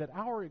dignity, and that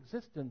our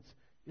existence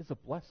is a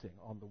blessing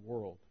on the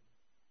world.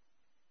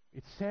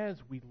 It says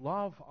we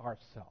love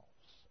ourselves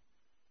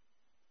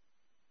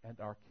and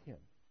our kin.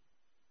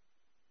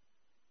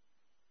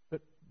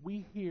 But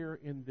we here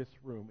in this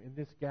room, in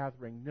this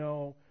gathering,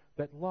 know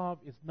that love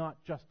is not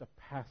just a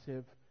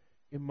passive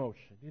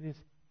emotion. It is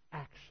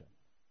action.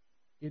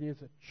 It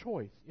is a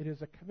choice. It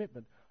is a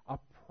commitment, a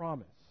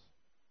promise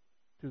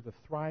to the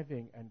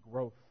thriving and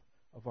growth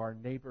of our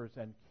neighbors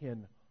and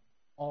kin,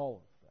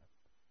 all of them,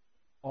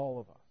 all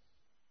of us.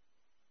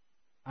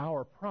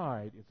 Our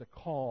pride is a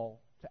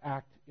call to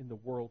act in the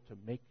world to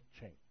make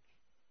change,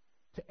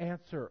 to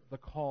answer the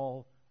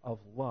call of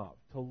love,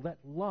 to let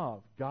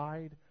love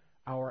guide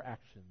our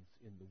actions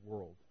in the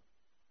world.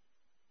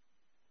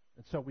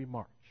 And so we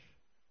march,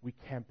 we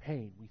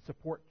campaign, we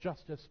support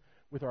justice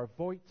with our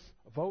votes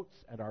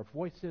and our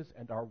voices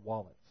and our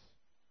wallets.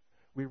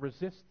 We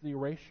resist the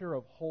erasure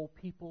of whole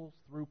peoples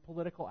through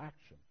political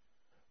action,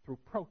 through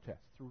protest,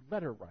 through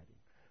letter writing,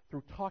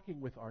 through talking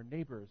with our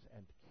neighbors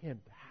and kin,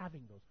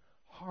 having those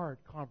hard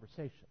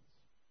conversations.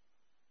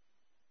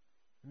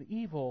 And the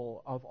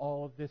evil of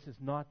all of this is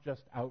not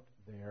just out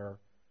there,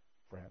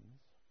 friends.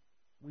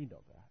 We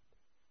know that.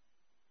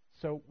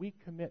 So we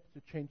commit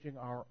to changing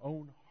our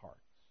own hearts,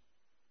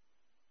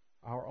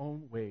 our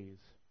own ways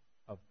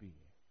of being,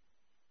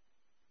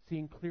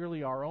 seeing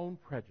clearly our own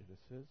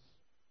prejudices,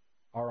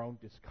 our own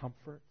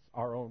discomforts,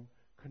 our own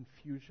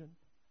confusion,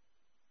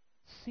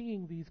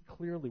 seeing these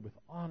clearly with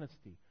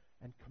honesty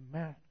and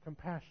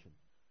compassion,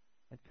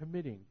 and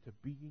committing to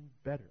being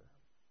better.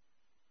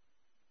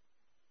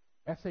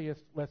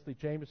 Essayist Leslie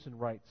Jameson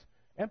writes,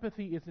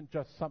 empathy isn't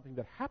just something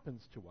that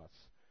happens to us,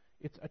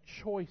 it's a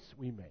choice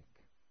we make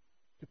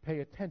to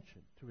pay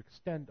attention, to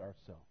extend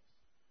ourselves.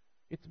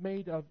 It's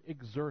made of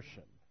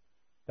exertion,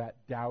 that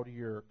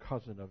dowdier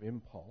cousin of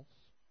impulse.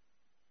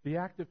 The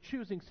act of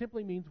choosing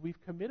simply means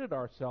we've committed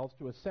ourselves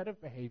to a set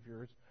of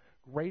behaviors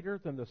greater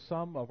than the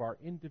sum of our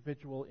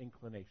individual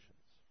inclinations.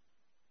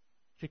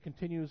 She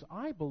continues,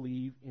 I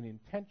believe in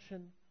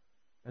intention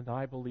and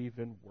I believe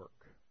in work.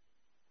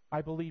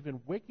 I believe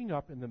in waking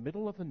up in the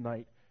middle of the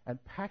night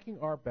and packing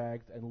our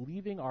bags and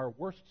leaving our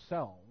worst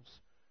selves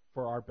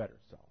for our better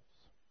selves.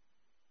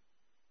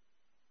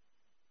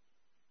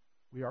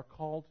 We are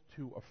called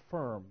to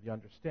affirm the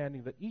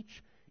understanding that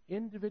each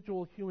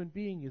individual human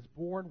being is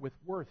born with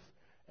worth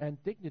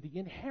and dignity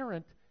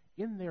inherent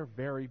in their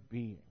very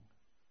being,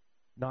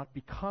 not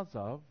because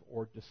of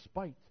or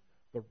despite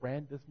the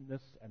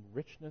randomness and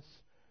richness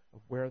of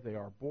where they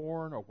are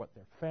born or what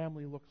their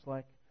family looks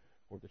like,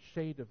 or the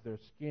shade of their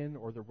skin,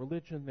 or the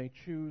religion they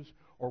choose,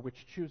 or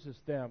which chooses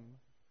them,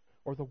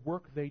 or the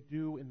work they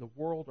do in the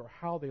world, or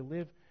how they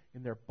live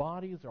in their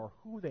bodies, or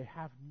who they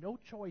have no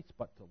choice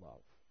but to love.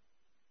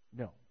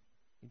 No,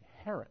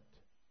 inherent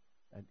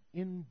and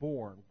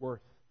inborn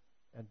worth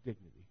and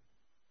dignity.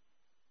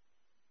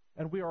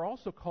 And we are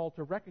also called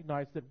to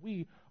recognize that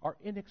we are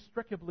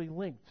inextricably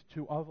linked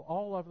to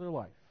all other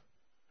life,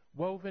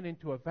 woven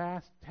into a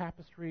vast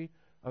tapestry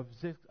of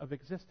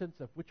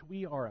existence of which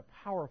we are a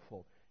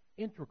powerful,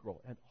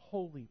 integral, and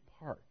holy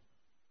part.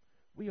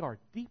 We are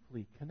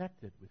deeply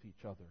connected with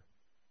each other.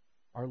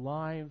 Our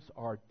lives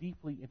are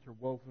deeply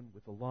interwoven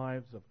with the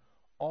lives of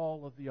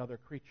all of the other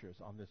creatures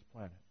on this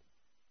planet.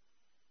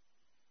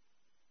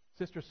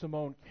 Sister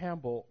Simone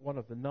Campbell, one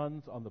of the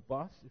nuns on the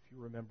bus, if you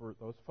remember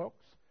those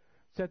folks,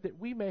 said that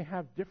we may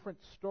have different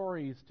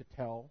stories to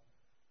tell,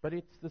 but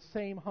it's the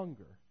same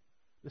hunger,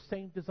 the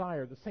same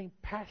desire, the same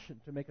passion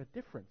to make a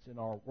difference in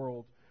our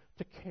world,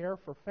 to care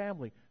for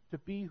family, to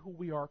be who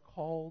we are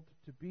called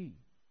to be.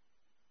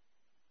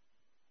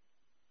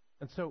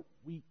 And so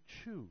we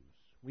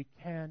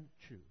can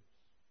choose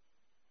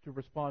to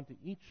respond to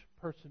each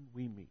person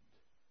we meet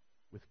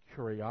with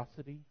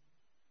curiosity,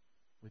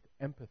 with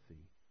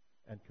empathy,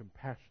 and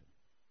compassion.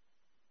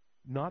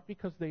 Not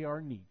because they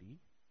are needy,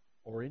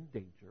 or in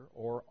danger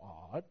or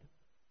odd,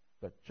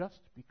 but just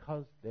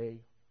because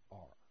they are.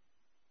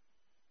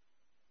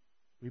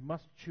 We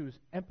must choose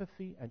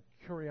empathy and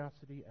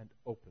curiosity and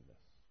openness.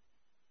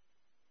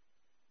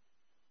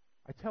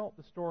 I tell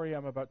the story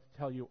I'm about to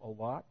tell you a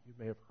lot. You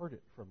may have heard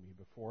it from me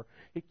before.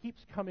 It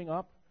keeps coming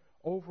up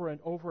over and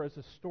over as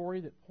a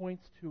story that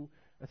points to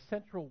a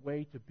central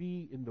way to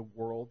be in the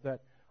world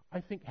that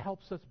I think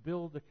helps us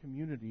build a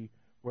community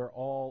where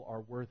all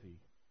are worthy,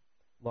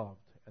 loved,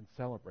 and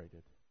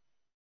celebrated.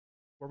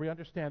 Where we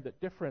understand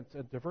that difference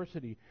and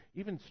diversity,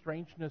 even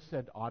strangeness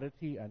and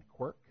oddity and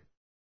quirk,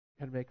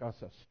 can make us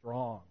a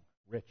strong,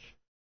 rich,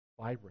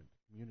 vibrant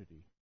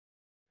community.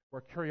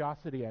 Where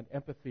curiosity and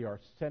empathy are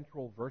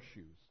central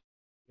virtues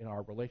in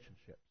our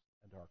relationships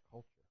and our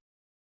culture.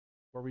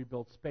 Where we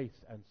build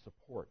space and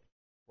support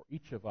for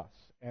each of us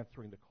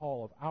answering the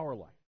call of our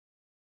life.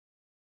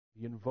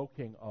 The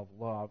invoking of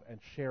love and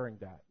sharing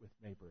that with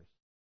neighbors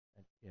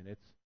and kin.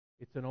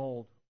 It's an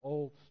old,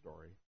 old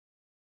story.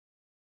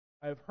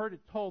 I have heard it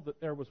told that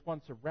there was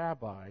once a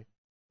rabbi,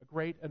 a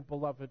great and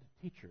beloved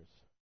teacher.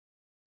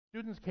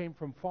 Students came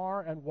from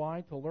far and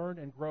wide to learn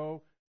and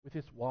grow with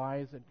this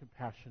wise and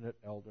compassionate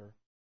elder.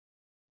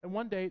 And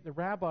one day the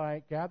rabbi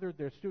gathered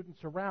their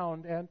students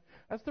around and,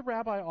 as the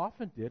rabbi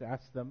often did,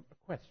 asked them a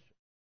question.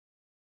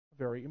 A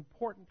very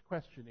important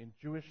question in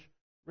Jewish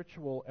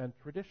ritual and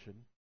tradition.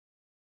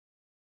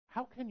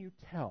 How can you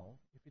tell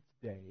if it's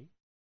day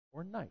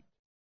or night?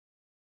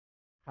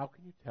 How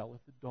can you tell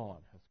if the dawn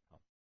has come?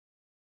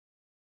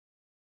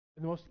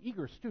 And the most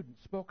eager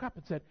student spoke up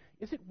and said,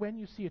 is it when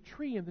you see a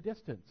tree in the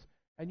distance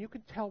and you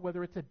can tell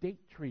whether it's a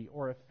date tree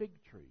or a fig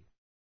tree?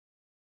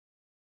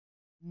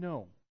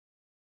 No,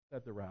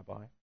 said the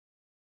rabbi.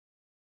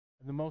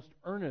 And the most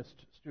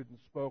earnest student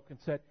spoke and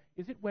said,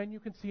 is it when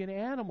you can see an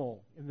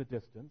animal in the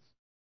distance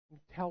and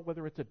tell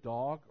whether it's a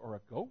dog or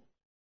a goat?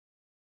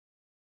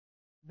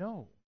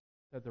 No,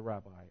 said the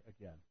rabbi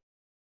again.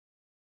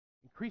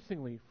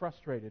 Increasingly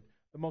frustrated,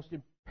 the most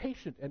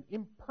impatient and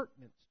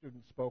impertinent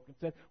student spoke and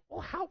said,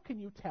 well, how can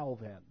you tell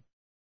then?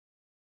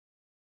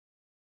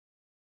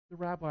 The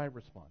rabbi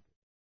responded,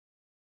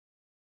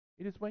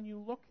 it is when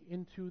you look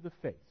into the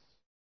face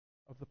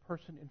of the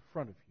person in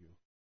front of you,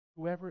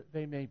 whoever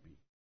they may be,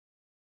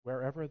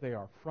 wherever they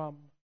are from,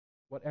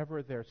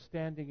 whatever their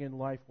standing in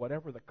life,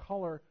 whatever the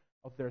color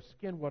of their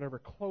skin, whatever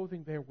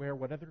clothing they wear,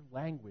 whatever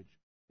language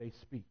they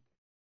speak.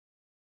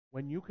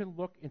 When you can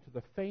look into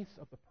the face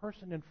of the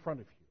person in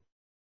front of you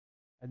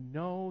and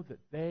know that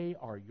they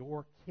are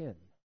your kin.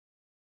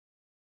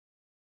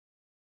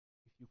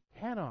 If you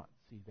cannot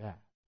see that,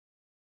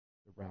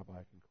 the rabbi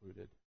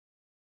concluded,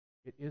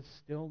 it is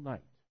still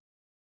night.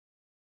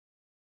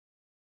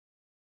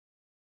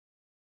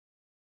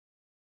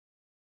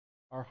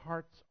 Our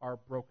hearts are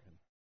broken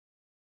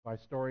by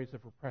stories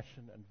of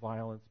repression and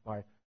violence,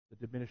 by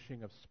the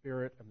diminishing of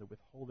spirit and the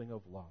withholding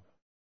of love.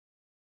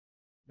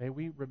 May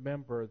we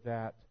remember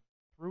that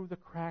through the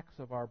cracks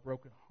of our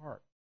broken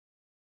heart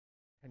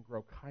can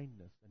grow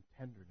kindness and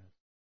tenderness,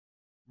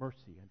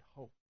 mercy and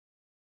hope.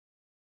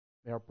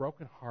 May our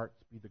broken hearts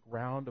be the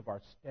ground of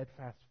our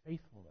steadfast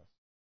faithfulness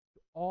to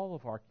all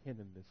of our kin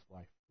in this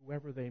life,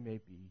 whoever they may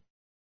be,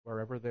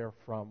 wherever they're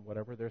from,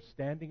 whatever they're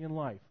standing in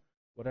life,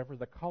 whatever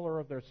the color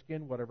of their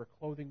skin, whatever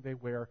clothing they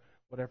wear,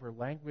 whatever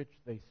language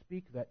they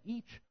speak, that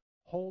each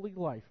holy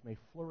life may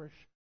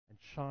flourish and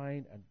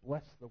shine and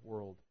bless the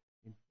world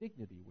in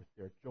dignity with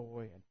their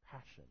joy and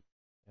passion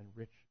and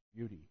rich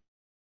beauty.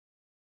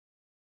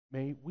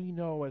 May we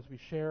know as we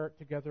share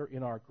together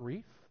in our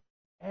grief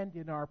and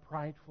in our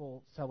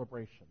prideful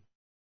celebration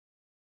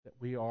that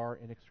we are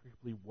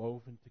inextricably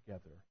woven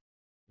together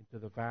into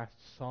the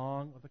vast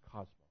song of the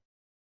cosmos,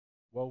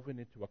 woven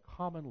into a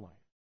common life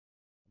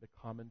and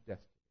a common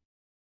destiny.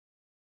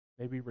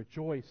 May we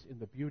rejoice in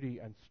the beauty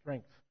and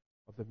strength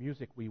of the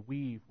music we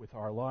weave with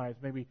our lives.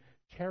 May we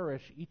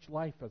cherish each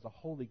life as a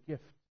holy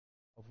gift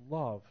of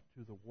love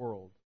to the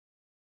world.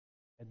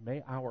 And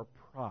may our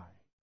pride,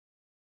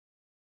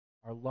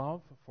 our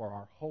love for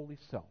our holy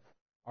self,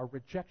 our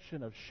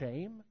rejection of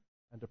shame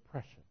and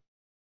oppression,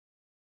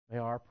 may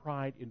our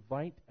pride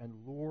invite and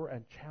lure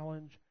and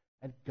challenge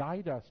and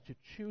guide us to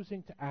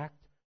choosing to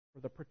act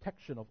for the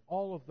protection of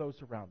all of those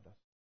around us,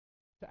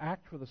 to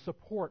act for the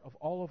support of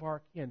all of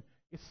our kin,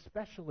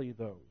 especially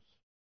those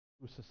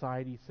who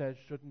society says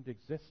shouldn't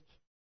exist,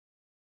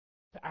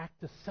 to act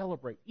to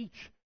celebrate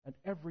each and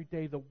every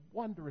day the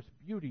wondrous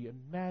beauty and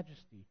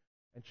majesty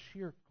and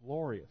sheer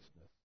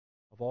gloriousness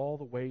of all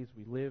the ways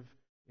we live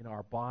in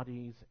our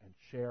bodies and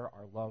share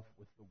our love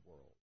with the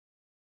world.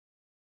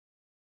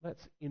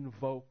 Let's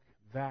invoke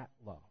that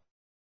love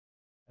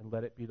and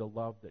let it be the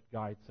love that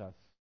guides us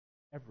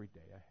every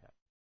day ahead.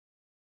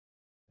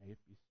 May it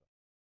be so.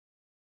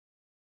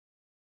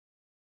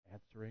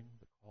 Answering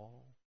the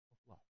call of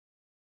love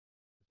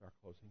is our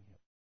closing hymn.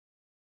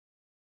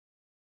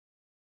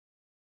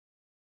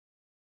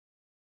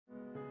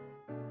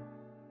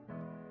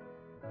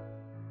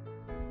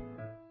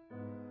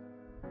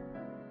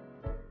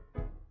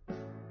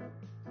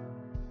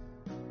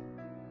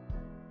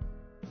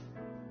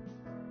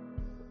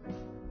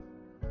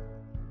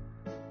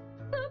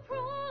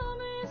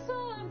 promise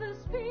of the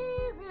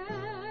Spirit,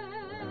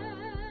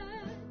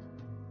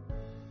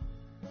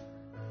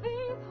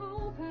 faith,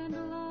 hope, and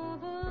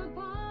love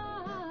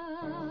abide,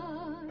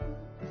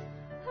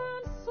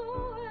 and so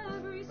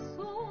every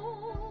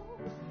soul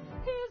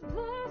is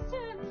blessed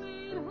and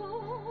made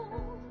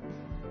whole.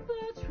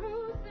 The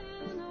truth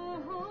in our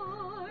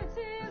hearts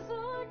is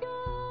our guide.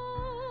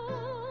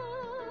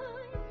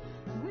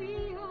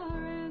 We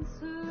are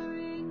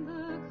answering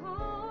the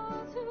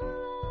call to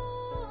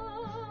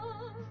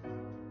love.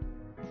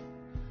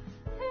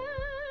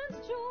 Hands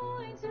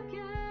joined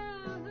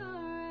together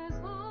as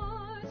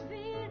hearts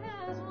beat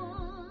as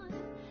one,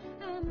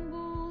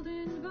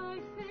 emboldened by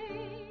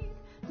faith,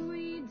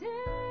 we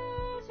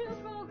dare to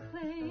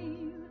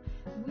proclaim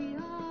we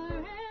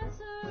are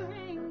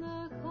answering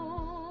the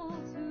call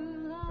to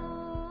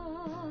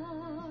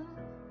love.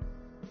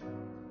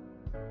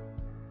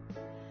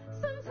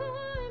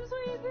 Sometimes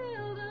we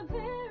build a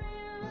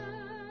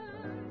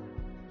barrier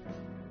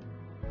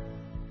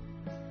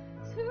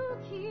to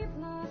keep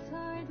love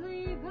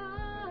tightly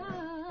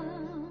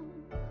bound,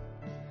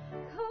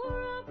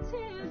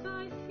 corrupted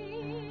by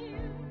fear,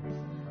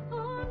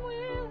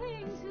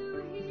 unwilling to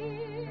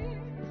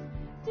hear,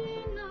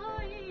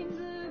 denying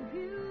the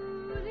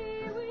beauty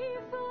we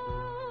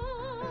found.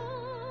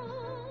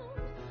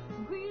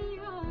 We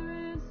are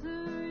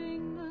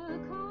answering the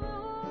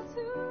call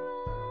to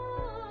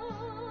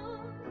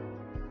love.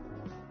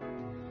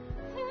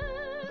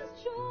 Hands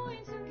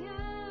joined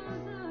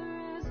together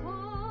as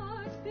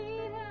hearts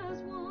beat as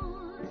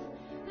one,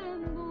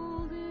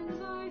 emboldened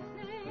by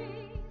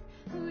faith,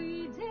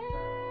 we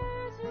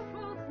dare to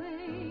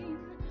proclaim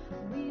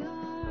we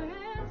are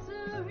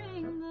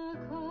answering the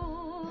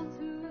call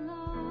to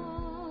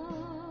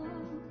love.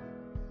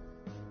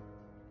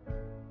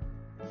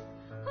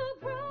 A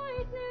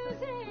bright new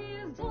day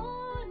is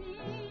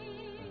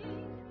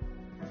dawning,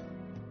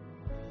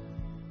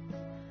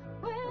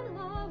 when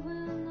love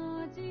will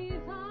not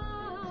divide.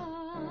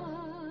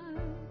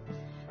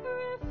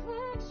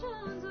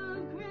 Reflections of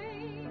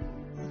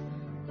grace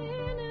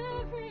in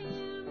every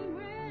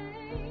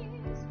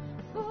embrace,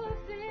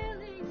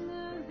 fulfilling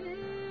the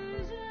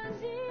vision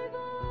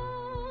divine.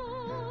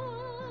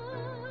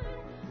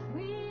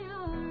 We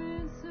are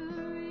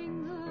answering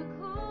the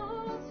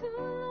call to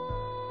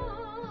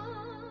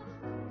love.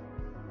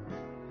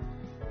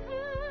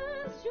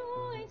 Hands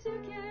joined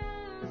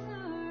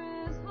together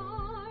as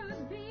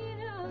hearts beat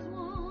as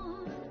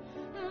one,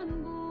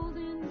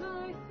 emboldened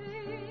by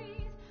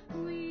faith,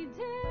 we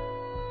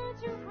dare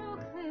to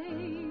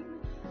proclaim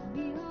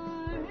we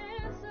are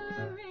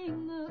answering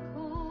the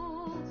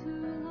call to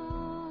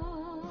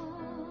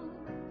love.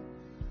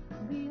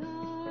 We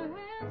are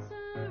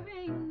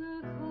answering the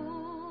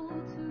call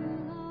to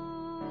love.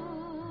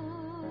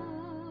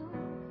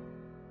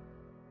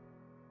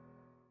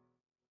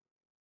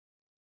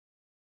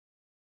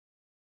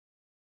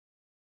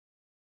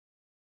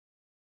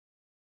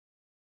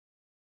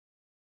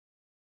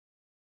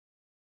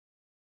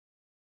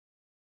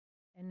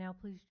 And now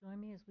please join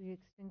me as we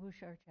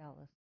extinguish our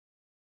chalice.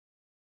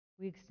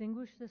 We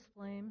extinguish this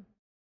flame,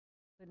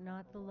 but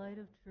not the light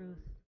of truth,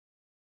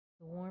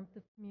 the warmth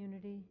of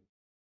community,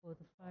 or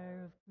the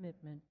fire of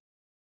commitment.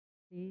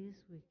 These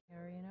we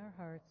carry in our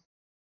hearts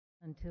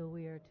until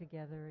we are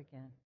together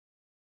again.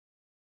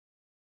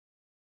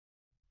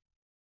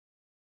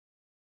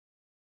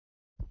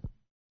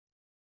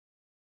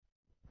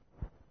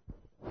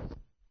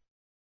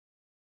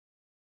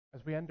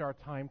 As we end our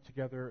time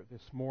together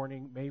this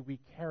morning, may we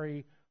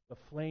carry the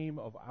flame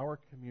of our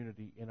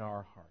community in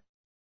our hearts.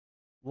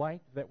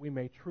 Light, that we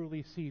may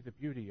truly see the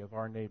beauty of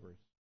our neighbors.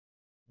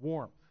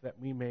 Warmth, that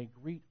we may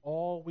greet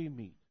all we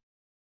meet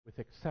with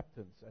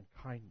acceptance and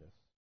kindness.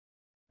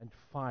 And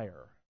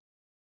fire,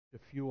 to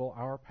fuel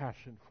our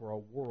passion for a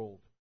world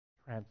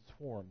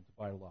transformed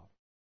by love.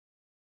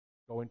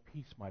 Go in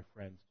peace, my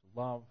friends, to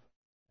love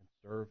and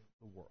serve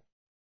the world.